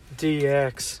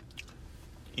DX.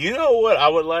 You know what I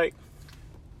would like?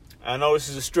 I know this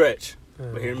is a stretch,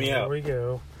 but hear me Here out. we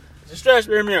go. It's a stretch,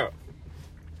 but hear me out.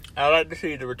 I'd like to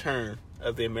see the return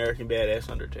of the American Badass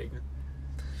Undertaker.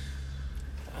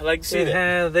 I'd like to see that.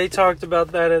 Yeah, they talked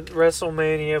about that at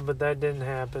WrestleMania, but that didn't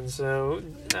happen. So,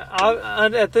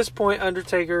 at this point,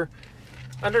 Undertaker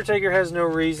has no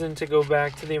reason to go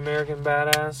back to the American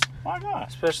Badass. Why not?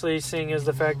 Especially seeing as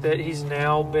the fact that he's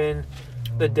now been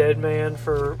the Dead Man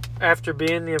after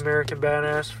being the American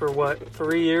Badass for what,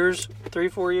 4 years?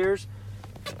 He's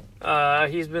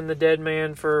been the Dead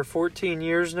Man for 14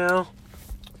 years now.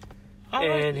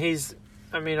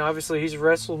 And obviously he's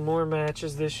wrestled more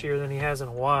matches this year than he has in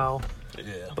a while.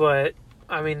 Yeah. But,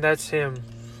 that's him.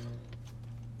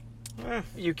 Eh.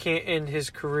 You can't end his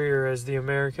career as the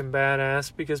American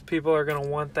Badass because people are going to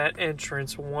want that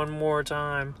entrance one more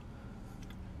time.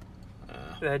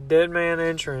 That Dead Man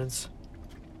entrance.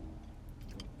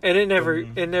 And you never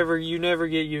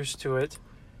get used to it.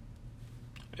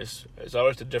 It's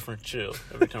always a different chill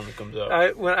every time it comes out.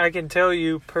 I can tell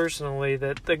you personally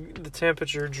that the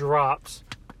temperature drops.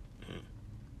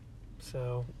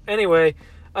 So, anyway,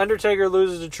 Undertaker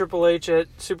loses to Triple H at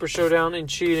Super Showdown in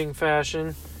cheating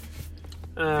fashion.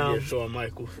 Via Shawn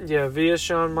Michaels. Yeah, via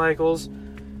Shawn Michaels.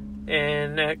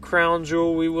 And at Crown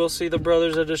Jewel, we will see the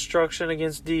Brothers of Destruction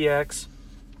against DX.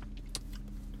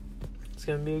 It's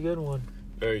going to be a good one.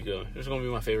 Very good. It's going to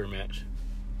be my favorite match.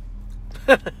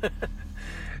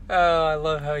 Oh, I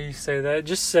love how you say that. It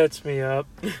just sets me up.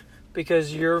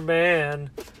 Because your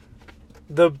man,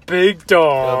 the big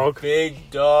dog. The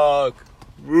big dog.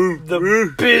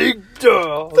 The big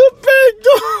dog. The big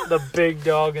dog. The big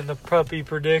dog and the puppy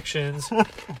predictions.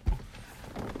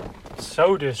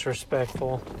 So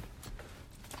disrespectful.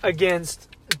 Against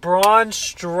Braun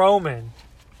Strowman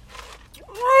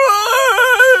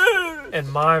and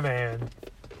my man,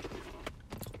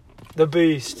 the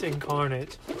Beast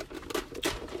incarnate.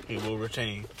 He will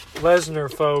retain.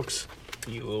 Lesnar, folks.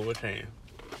 He will retain.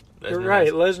 You're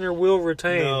right. Lesnar will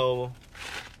retain. No,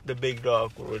 the big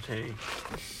dog will retain.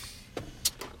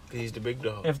 He's the big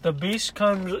dog. If the Beast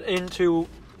comes into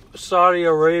Saudi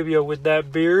Arabia with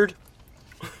that beard,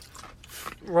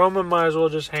 Roman might as well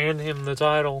just hand him the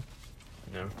title.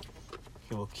 No,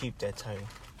 he will keep that title.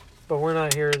 But we're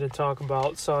not here to talk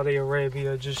about Saudi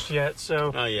Arabia just yet.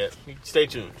 So Not yet. Stay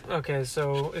tuned. okay,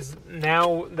 so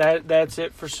that's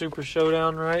it for Super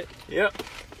Showdown, right? Yep.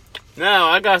 Now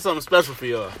I got something special for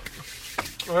y'all.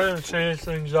 We're gonna change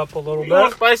things up a little We're gonna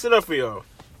bit. spice it up for y'all.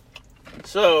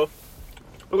 So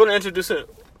we're gonna introduce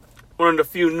one of the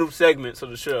few new segments of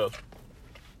the show.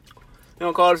 We're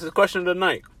gonna call this the question of the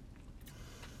night.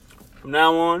 From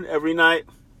now on, every night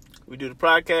we do the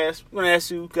podcast. We're gonna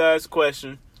ask you guys a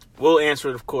question. We'll answer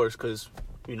it, of course, because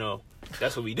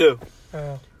that's what we do.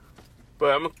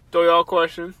 But I'm going to throw y'all a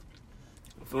question.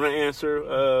 If you want to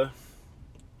answer,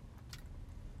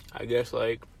 I guess,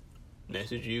 like,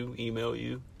 message you, email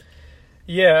you.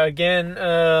 Yeah, again,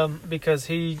 because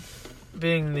he,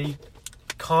 being the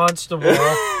constable,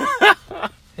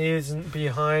 he isn't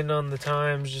behind on the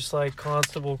times, just like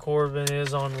Constable Corbin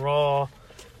is on Raw.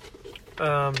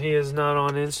 He is not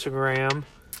on Instagram,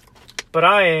 but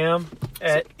I am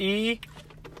at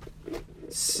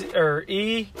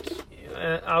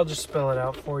I'll just spell it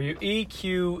out for you.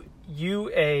 EQUACKC.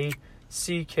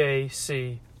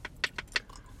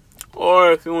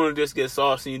 Or if you want to just get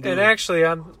saucy and do And actually,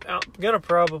 I'm gonna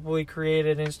probably create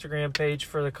an Instagram page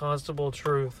for the Constable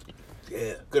Truth.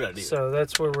 Yeah, good idea. So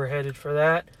that's where we're headed for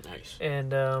that. Nice.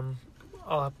 And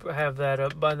I'll have that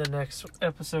up by the next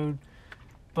episode.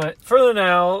 But for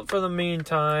the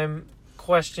meantime,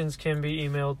 questions can be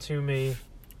emailed to me.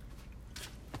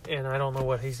 And I don't know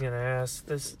what he's going to ask.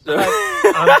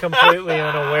 I'm completely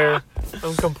unaware.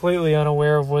 I'm completely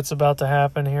unaware of what's about to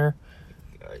happen here.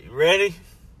 Are you ready?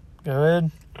 Go ahead.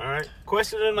 All right.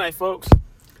 Question of the night, folks.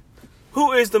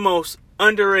 Who is the most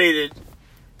underrated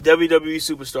WWE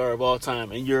superstar of all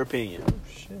time, in your opinion? Oh,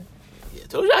 shit. Yeah,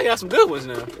 told you I got some good ones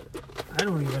now. I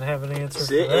don't even have an answer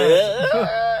for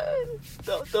that.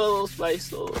 Throw a little spice.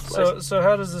 So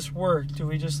how does this work? Do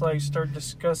we just like start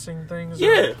discussing things?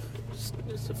 Yeah.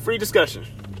 It's a free discussion.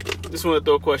 Just want to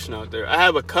throw a question out there. I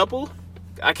have a couple.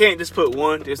 I can't just put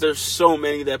one because there's so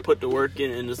many that put the work in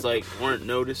and just like weren't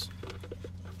noticed.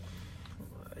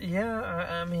 Yeah,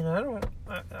 I mean,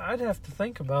 I'd have to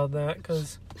think about that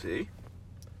because... See?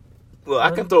 Well,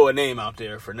 I can throw a name out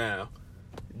there for now.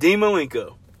 Dean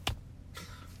Malenko.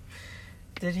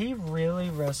 Did he really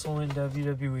wrestle in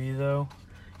WWE, though?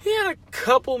 He had a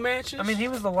couple matches. I mean, he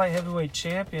was the light heavyweight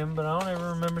champion, but I don't ever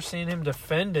remember seeing him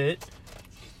defend it.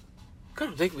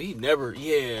 Couldn't think he never...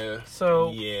 Yeah.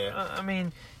 So, yeah. I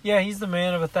mean, yeah, he's the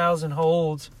man of 1,000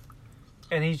 holds,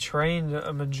 and he trained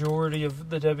a majority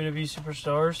of the WWE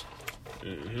superstars.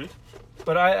 Mm-hmm.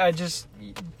 But I just...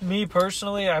 Me,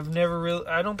 personally, I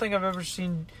don't think I've ever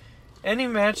seen... Any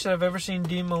match that I've ever seen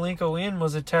Dean Malenko in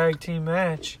was a tag team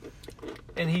match.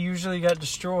 And he usually got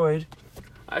destroyed.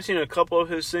 I've seen a couple of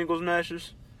his singles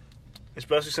matches,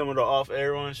 especially some of the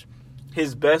off-air ones.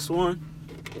 His best one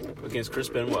against Chris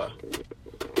Benoit.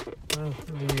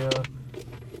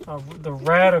 The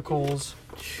Radicals.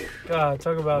 God,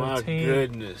 talk about My a team. My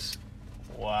goodness.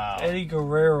 Wow. Eddie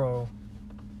Guerrero,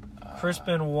 Chris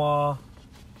Benoit,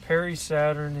 Perry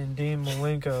Saturn, and Dean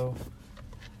Malenko.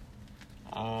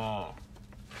 Oh.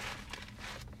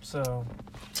 So,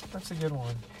 that's a good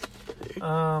one.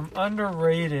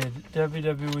 Underrated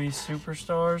WWE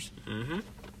superstars. Mm-hmm.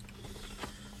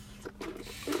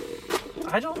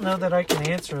 I don't know that I can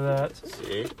answer that.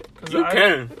 See? You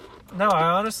can. No, I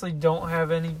honestly don't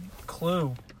have any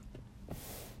clue.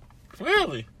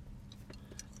 Really?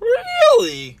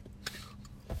 Really?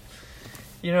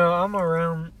 You know, I'm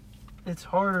around... It's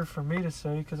harder for me to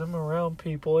say because I'm around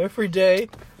people every day.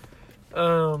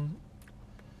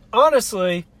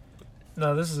 Honestly...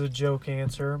 No, this is a joke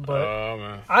answer, but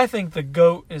I think the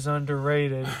GOAT is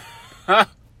underrated.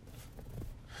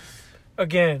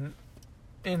 Again,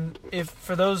 if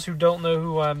for those who don't know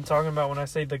who I'm talking about when I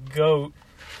say the GOAT,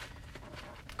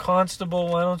 Constable,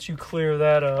 why don't you clear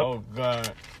that up? Oh,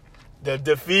 God. The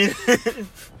defeated...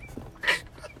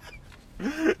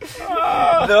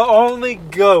 The only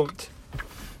GOAT.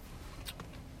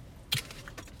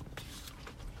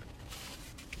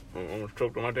 I'm almost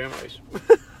choked on my damn ice.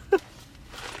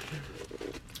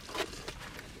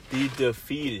 The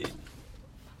defeated,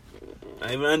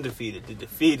 not even undefeated, the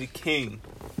defeated king,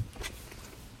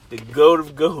 the GOAT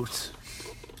of goats,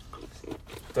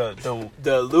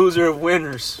 the loser of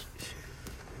winners,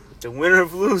 the winner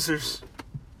of losers,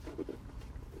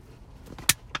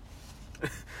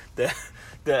 the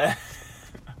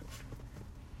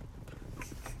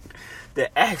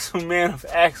Axel man of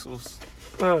axles.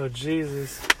 Oh,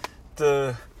 Jesus.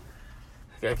 I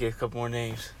gotta get a couple more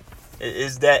names.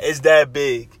 It's that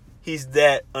big. He's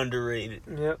that underrated.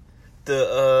 Yep.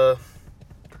 The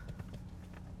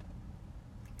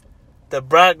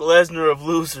Brock Lesnar of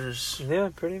losers. Yeah,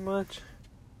 pretty much.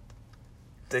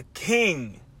 The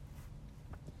king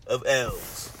of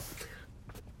L's.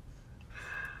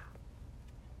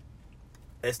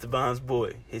 Esteban's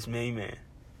boy, his main man.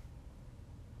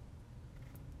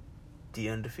 The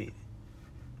undefeated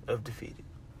of defeated.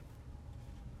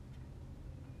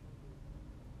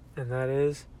 And that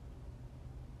is?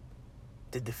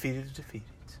 The defeated of defeated.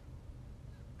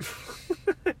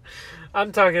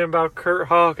 I'm talking about Kurt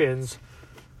Hawkins.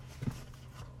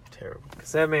 Terrible.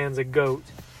 Because that man's a GOAT.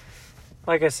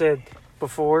 Like I said,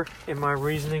 before in my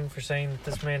reasoning for saying that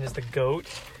this man is the GOAT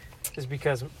is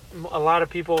because a lot of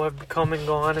people have come and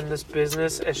gone in this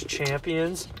business as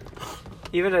champions,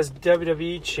 even as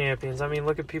WWE champions. I mean,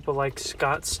 look at people like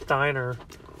Scott Steiner.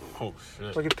 Oh,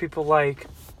 shit. Look at people like,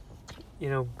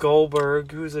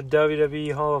 Goldberg, who's a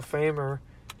WWE Hall of Famer.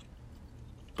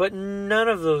 But none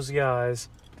of those guys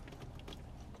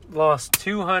lost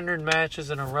 200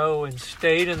 matches in a row and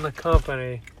stayed in the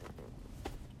company.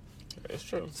 That's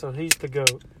true. So he's the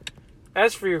GOAT.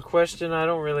 As for your question, I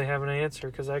don't really have an answer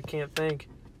because I can't think.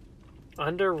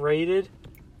 Underrated?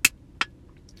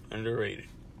 Underrated.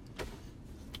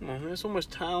 Come on, there's so much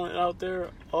talent out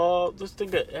there. Let's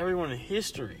think of everyone in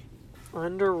history.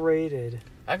 Underrated.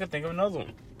 I can think of another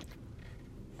one.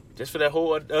 Just for that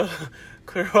whole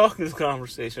Kurt Hawkins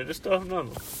conversation. Just throw another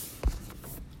one.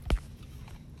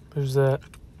 Who's that?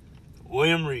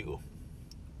 William Regal.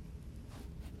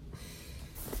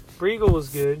 Regal was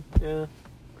good, yeah.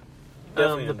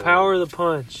 Definitely the power of the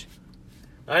punch.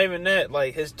 Not even that,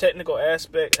 like his technical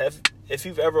aspect. If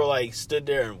you've ever stood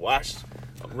there and watched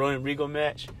a William Regal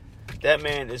match, that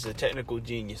man is a technical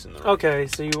genius in the ring. Okay,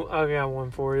 so I got one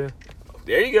for you.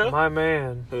 There you go. My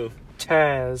man. Who?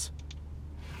 Taz.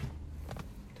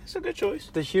 That's a good choice.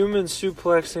 The human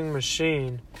suplexing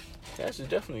machine. Taz is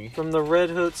definitely from the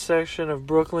Red Hook section of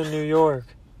Brooklyn, New York.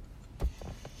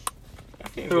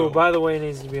 Who, go. by the way,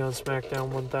 needs to be on SmackDown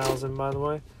 1000, by the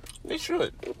way. They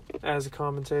should. As a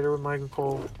commentator with Michael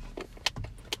Cole.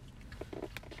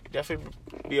 Definitely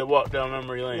be a walk down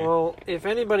memory lane. Well, if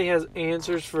anybody has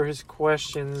answers for his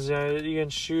questions, you can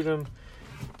shoot them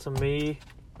to me.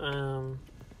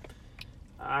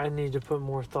 I need to put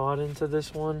more thought into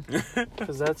this one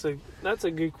because that's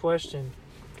a good question.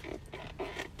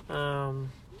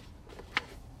 I'm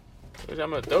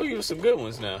gonna throw you some good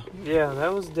ones now. Yeah,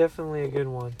 that was definitely a good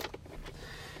one.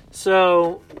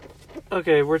 So,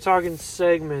 okay, we're talking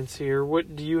segments here.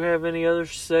 What do you have any other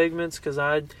segments? Because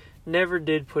I never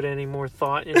did put any more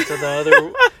thought into the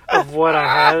other of what I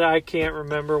had. I can't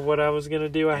remember what I was gonna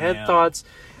do. I had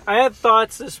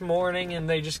thoughts this morning, and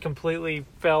they just completely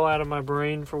fell out of my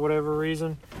brain for whatever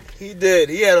reason. He did.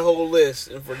 He had a whole list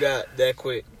and forgot that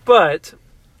quick. But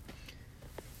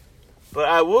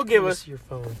I will give us your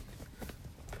phone.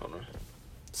 Hold on.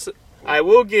 I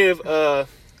will give a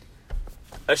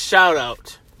shout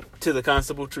out to the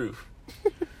Constable Truth.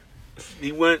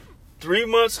 He went 3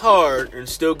 months hard and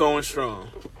still going strong.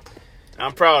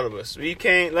 I'm proud of us.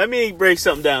 Let me break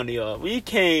something down to y'all. We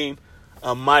came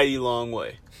a mighty long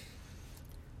way.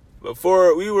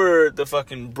 Before, we were the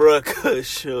fucking Bruh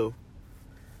Show.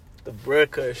 The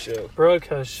Bruh Show.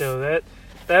 Bruh Show.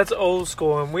 That's old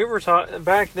school. And we were talking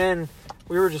back then.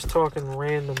 We were just talking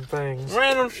random things.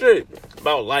 Random shit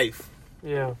about life.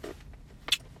 Yeah.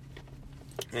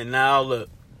 And now look,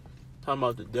 talking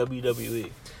about the WWE.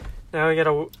 Now we got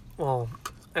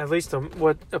at least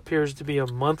what appears to be a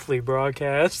monthly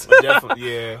broadcast.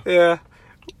 Definitely, yeah. Yeah.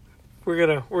 We're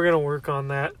gonna work on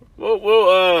that.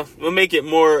 We'll make it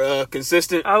more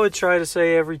consistent. I would try to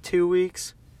say every 2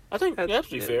 weeks. I think that's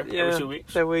pretty fair. Yeah, every 2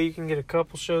 weeks. That way you can get a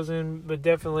couple shows in, but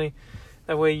definitely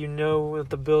that way you know what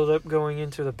the build up going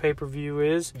into the pay-per-view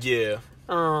is. Yeah.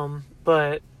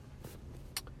 But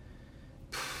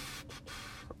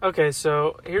okay,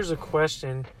 so here's a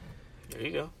question. There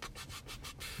you go.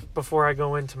 Before I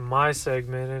go into my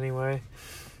segment anyway.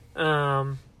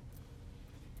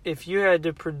 If you had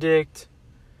to predict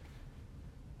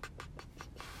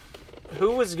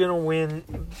who was going to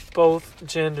win both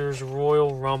genders'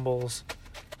 Royal Rumbles?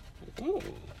 Ooh.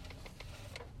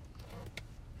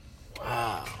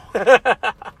 Wow.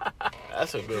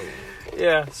 That's a good one.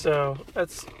 Yeah, so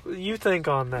you think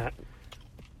on that.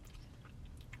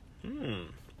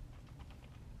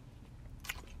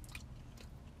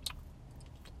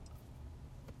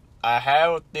 I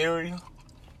have a theory.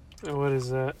 What is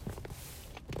that?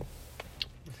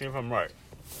 Let's see if I'm right.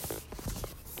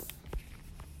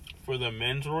 For the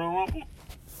men's Royal Rumble,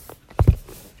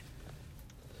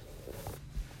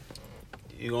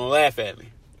 you're gonna laugh at me.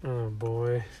 Oh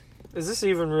boy. Is this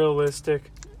even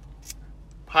realistic?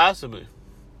 Possibly.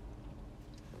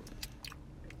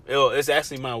 It's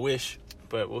actually my wish,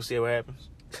 but we'll see what happens.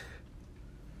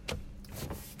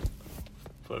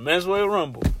 For the men's Royal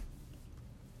Rumble,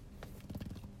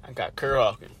 I got Kurt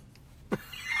Hawkins.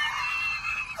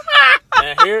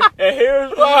 and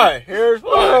here's why. Oh,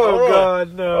 Hold God,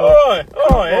 on. no.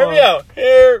 Hold on.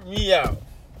 Hear me out.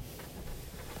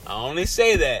 I only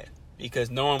say that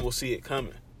because no one will see it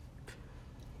coming.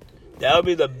 That would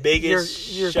be the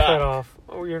biggest You're shock. cut off.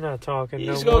 Oh, you're not talking You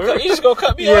no just more. gonna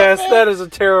cut me off, Yes, man? that is a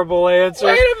terrible answer.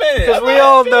 Wait a minute. Because I'm we not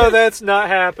all finished. know that's not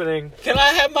happening. Can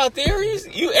I have my theories?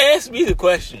 You asked me the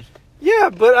question. Yeah,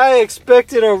 but I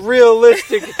expected a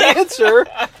realistic answer.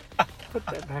 Put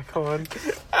that back on.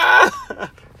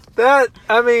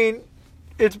 I mean,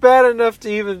 it's bad enough to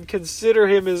even consider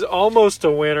him as almost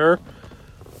a winner,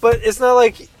 but it's not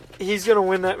like he's going to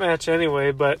win that match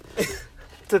anyway, but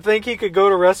to think he could go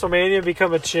to WrestleMania and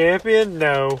become a champion?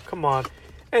 No, come on.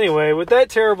 Anyway, with that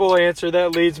terrible answer,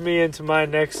 that leads me into my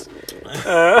next...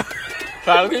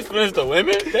 Finally finished the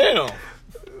women? Damn.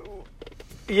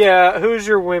 Yeah, who's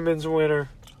your women's winner?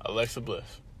 Alexa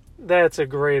Bliss. That's a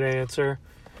great answer.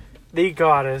 The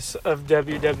goddess of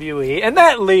WWE. And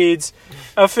that leads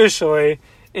officially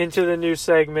into the new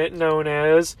segment known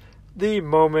as the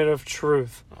Moment of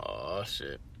Truth. Oh,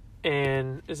 shit.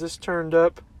 And is this turned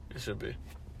up? It should be.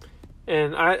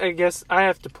 And I guess I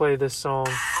have to play this song.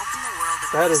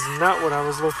 That is not what I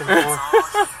was looking for.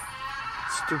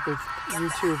 Stupid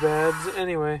YouTube ads.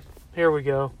 Anyway, here we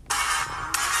go.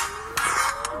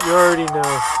 You already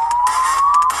know.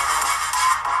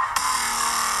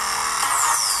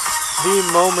 The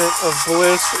moment of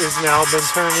bliss has now been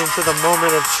turned into the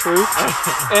moment of truth.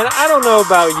 And I don't know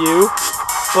about you,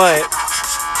 but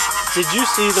did you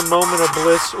see the moment of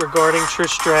bliss regarding Trish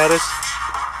Stratus?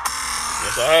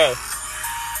 Yes, I have.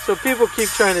 So people keep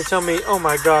trying to tell me, oh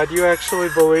my God, you actually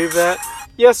believe that?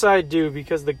 Yes, I do,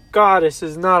 because the goddess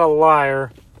is not a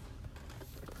liar.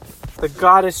 The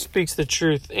goddess speaks the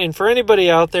truth. And for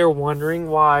anybody out there wondering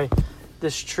why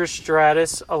this Trish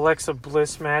Stratus Alexa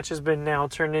Bliss match has been now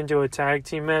turned into a tag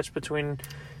team match between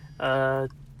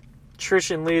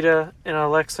Trish and Lita and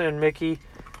Alexa and Mickey,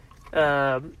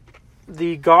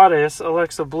 the goddess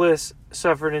Alexa Bliss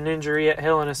suffered an injury at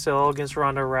Hell in a Cell against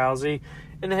Ronda Rousey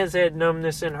and has had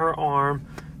numbness in her arm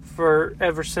for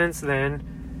ever since then,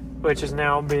 which is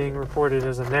now being reported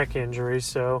as a neck injury.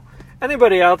 So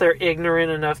anybody out there ignorant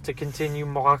enough to continue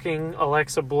mocking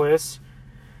Alexa Bliss,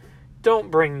 don't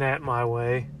bring that my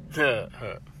way.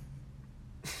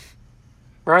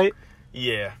 Right?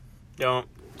 Yeah. Don't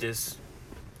just...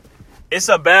 It's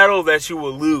a battle that you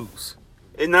will lose.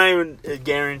 It's not even a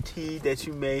guarantee that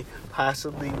you may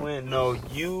possibly win. No,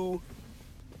 you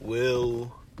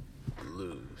will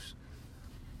lose.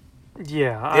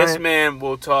 Yeah. This man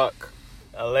will talk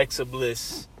Alexa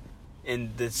Bliss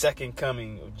in the second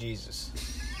coming of Jesus.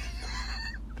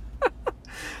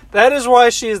 That is why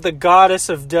she is the goddess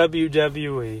of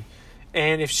WWE.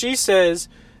 And if she says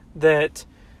that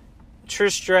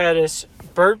Trish Stratus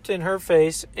burped in her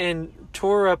face and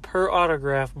tore up her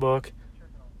autograph book,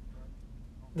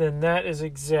 then that is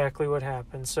exactly what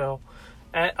happened. So,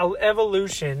 at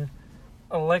Evolution,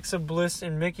 Alexa Bliss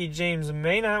and Mickie James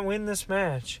may not win this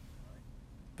match,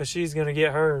 but she's going to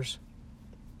get hers.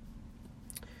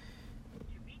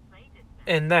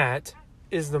 And that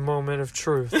is the moment of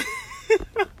truth.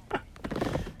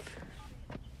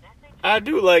 I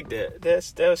do like that.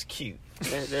 That was cute.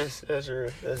 That's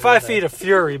 5 feet of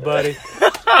fury, buddy.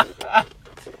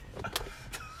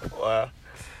 Wow.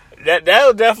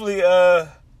 That'll definitely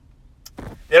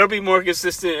that'll be more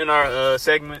consistent in our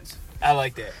segments. I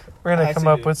like that. We're gonna come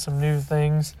up with some new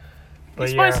things. But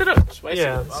spice it up. Spice it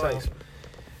up. So, I like it.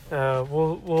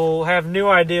 we'll have new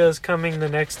ideas coming the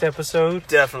next episode.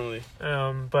 Definitely.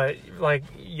 But like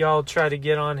y'all try to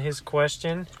get on his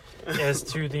question as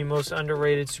to the most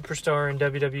underrated superstar in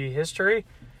WWE history.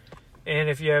 And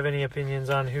if you have any opinions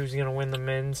on who's going to win the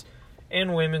men's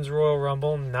and women's Royal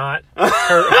Rumble, not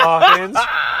Kurt Hawkins.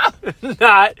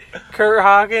 Not Kurt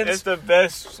Hawkins. It's the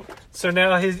best. So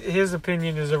now his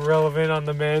opinion is irrelevant on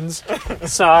the men's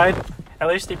side. At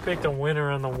least he picked a winner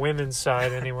on the women's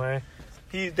side anyway.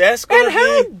 That's gonna And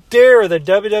how dare the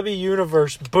WWE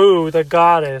Universe boo the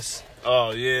goddess?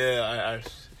 Oh, yeah.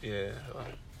 Yeah.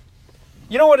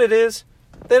 You know what it is?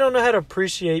 They don't know how to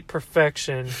appreciate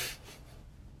perfection.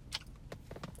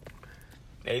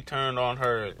 They turned on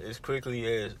her as quickly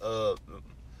as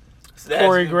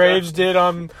Corey Graves did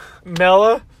on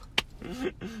Mella.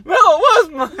 Mella was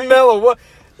money. Mella was.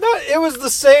 No, it was the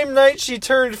same night she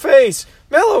turned face.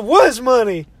 Mella was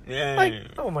money. Yeah. Like,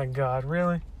 oh my God,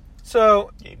 really?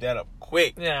 So Gave that up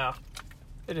quick. yeah,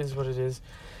 it is what it is.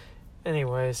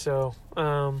 Anyway, so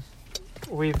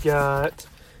we've got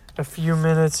a few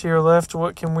minutes here left.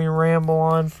 What can we ramble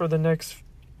on for the next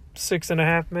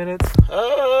 6.5 minutes?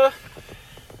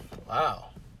 Wow.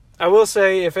 I will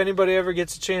say, if anybody ever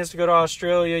gets a chance to go to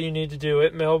Australia, you need to do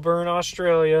it. Melbourne,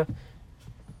 Australia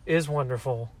is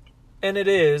wonderful. And it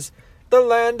is the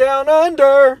land down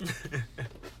under.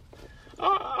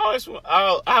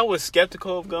 I was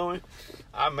skeptical of going,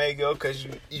 I may go because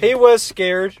you. He was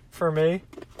scared for me,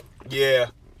 Yeah.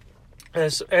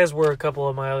 as were a couple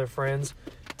of my other friends,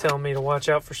 telling me to watch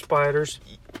out for spiders.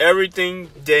 Everything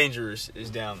dangerous is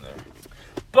down there.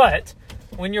 But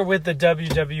when you're with the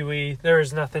WWE, there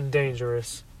is nothing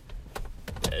dangerous.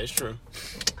 That is true.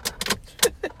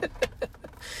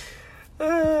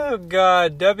 Oh,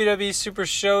 God. WWE Super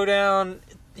Showdown.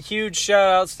 Huge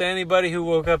shout-outs to anybody who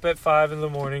woke up at 5 in the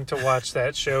morning to watch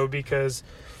that show, because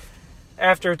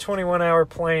after a 21-hour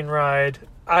plane ride,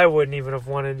 I wouldn't even have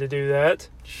wanted to do that.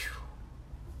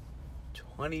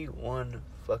 21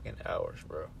 fucking hours,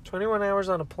 bro. 21 hours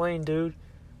on a plane, dude.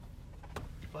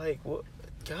 Like, what?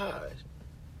 God.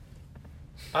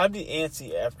 I'd be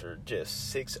antsy after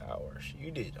just 6 hours. You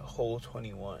did a whole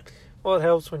 21. Well, it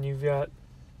helps when you've got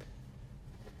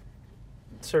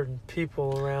certain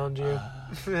people around you.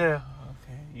 Yeah.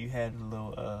 Okay. You had a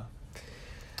little,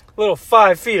 Little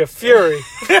 5 feet of fury.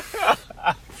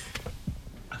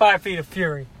 5 feet of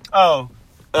fury. Oh.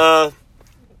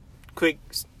 Quick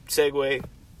segue.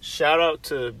 Shout out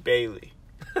to Bailey.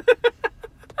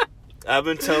 I've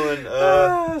been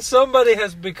telling, somebody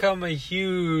has become a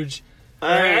huge...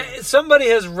 somebody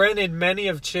has rented many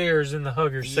of chairs in the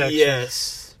hugger section.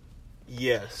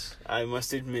 Yes, I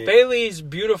must admit. Bailey's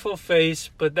beautiful face,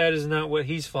 but that is not what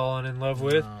he's fallen in love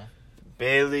with. No.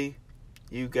 Bailey,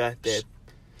 you got that.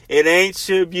 It ain't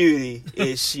your beauty,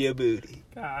 it's your booty.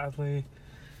 Godly.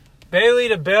 Bailey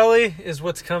to belly is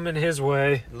what's coming his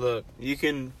way. Look, you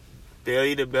can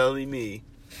Bailey to belly me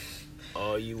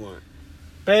all you want.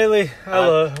 Bailey,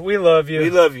 we love you.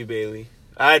 We love you, Bailey.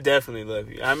 I definitely love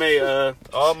you. I may,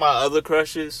 all my other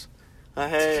crushes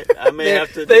I may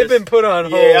have to... They've been put on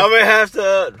hold. Yeah, I may have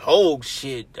to... hold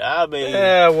shit.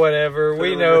 Yeah, whatever.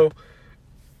 We know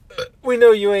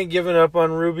you ain't giving up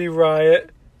on Ruby Riott.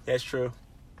 That's true.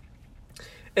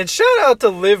 And shout out to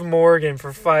Liv Morgan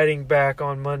for fighting back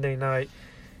on Monday night.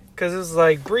 Because it was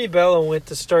like Brie Bella went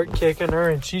to start kicking her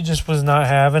and she just was not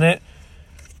having it.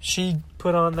 She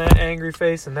put on that angry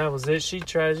face and that was it. She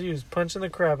was punching the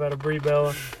crap out of Brie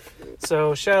Bella.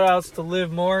 So shout outs to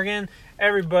Liv Morgan,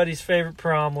 everybody's favorite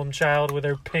problem child with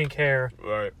her pink hair.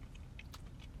 Right.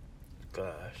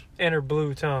 Gosh. And her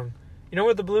blue tongue. You know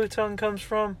where the blue tongue comes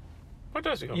from? What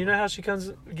does it come You know how she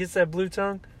gets that blue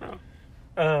tongue?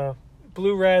 No.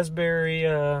 Blue raspberry.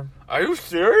 Are you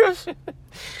serious?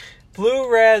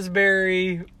 Blue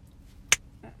raspberry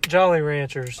Jolly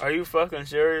Ranchers. Are you fucking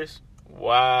serious?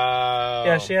 Wow.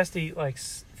 Yeah, she has to eat like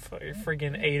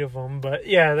friggin' 8 of them. But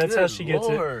yeah, that's how she gets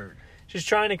it. She's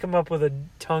trying to come up with a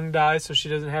tongue dye so she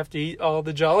doesn't have to eat all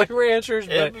the Jolly Ranchers.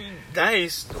 But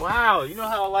nice. Wow. You know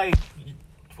how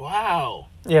wow.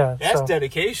 Yeah. That's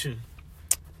dedication.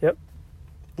 Yep.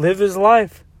 Live his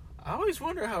life. I always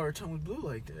wonder how her tongue was blue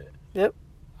like that. Yep.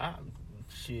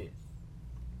 Shit.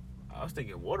 I was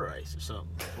thinking water ice or something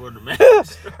before the match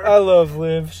started. I love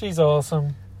Liv. She's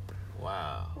awesome.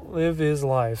 Wow. Live his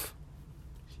life.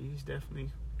 She's definitely...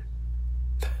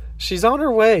 She's on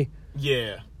her way.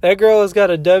 Yeah. That girl has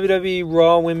got a WWE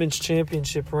Raw Women's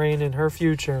Championship reign in her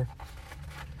future.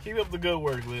 Keep up the good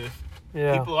work, Liv.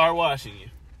 Yeah. People are watching you.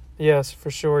 Yes,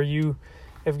 for sure. You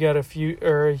have got a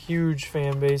huge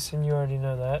fan base, and you already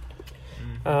know that.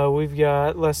 Mm-hmm. We've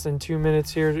got less than 2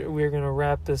 minutes here. We're going to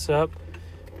wrap this up.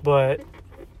 But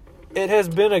it has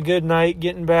been a good night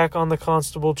getting back on the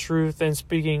Constable Truth and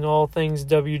speaking all things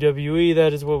WWE.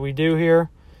 That is what we do here.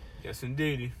 Yes,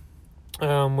 indeed.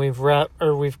 We've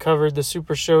covered the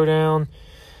Super Showdown,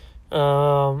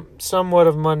 somewhat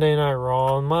of Monday Night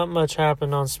Raw. Not much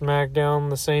happened on SmackDown.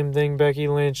 The same thing, Becky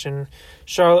Lynch and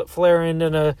Charlotte Flair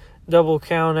ended a double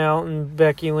count out, and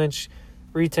Becky Lynch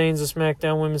retains the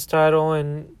SmackDown Women's title.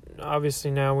 And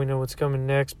obviously now we know what's coming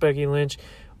next. Becky Lynch.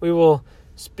 We will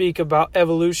speak about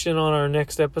Evolution on our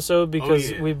next episode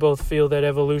because we both feel that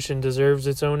Evolution deserves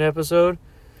its own episode.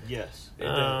 Yes, it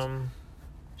does.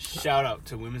 Shout out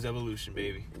to Women's Evolution,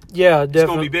 baby. Yeah, definitely. It's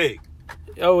going to be big.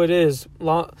 Oh, it is.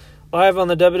 Live on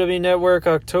the WWE Network,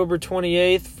 October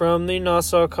 28th from the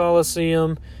Nassau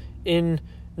Coliseum in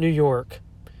New York.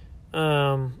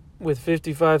 With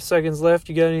 55 seconds left,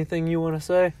 you got anything you want to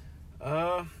say?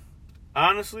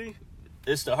 Honestly,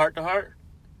 it's the heart-to-heart.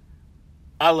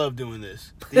 I love doing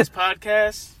this. These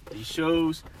podcasts, these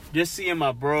shows, just seeing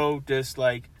my bro just,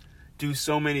 do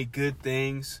so many good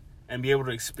things and be able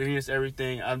to experience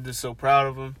everything. I'm just so proud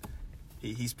of him.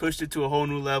 He's pushed it to a whole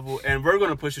new level, and we're going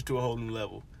to push it to a whole new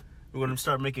level. We're going to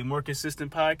start making more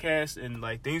consistent podcasts, and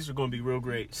things are going to be real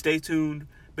great. Stay tuned.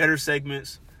 Better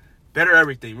segments. Better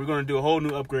everything. We're going to do a whole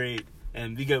new upgrade,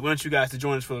 and we want you guys to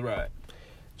join us for the ride.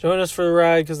 Join us for the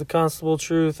ride because the Constable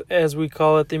Truth, as we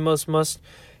call it, the must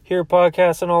here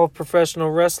podcasting all of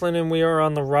professional wrestling, and we are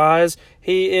on the rise.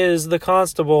 He is the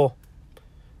Constable,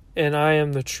 and I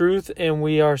am the Truth, and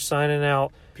we are signing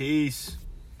out. Peace.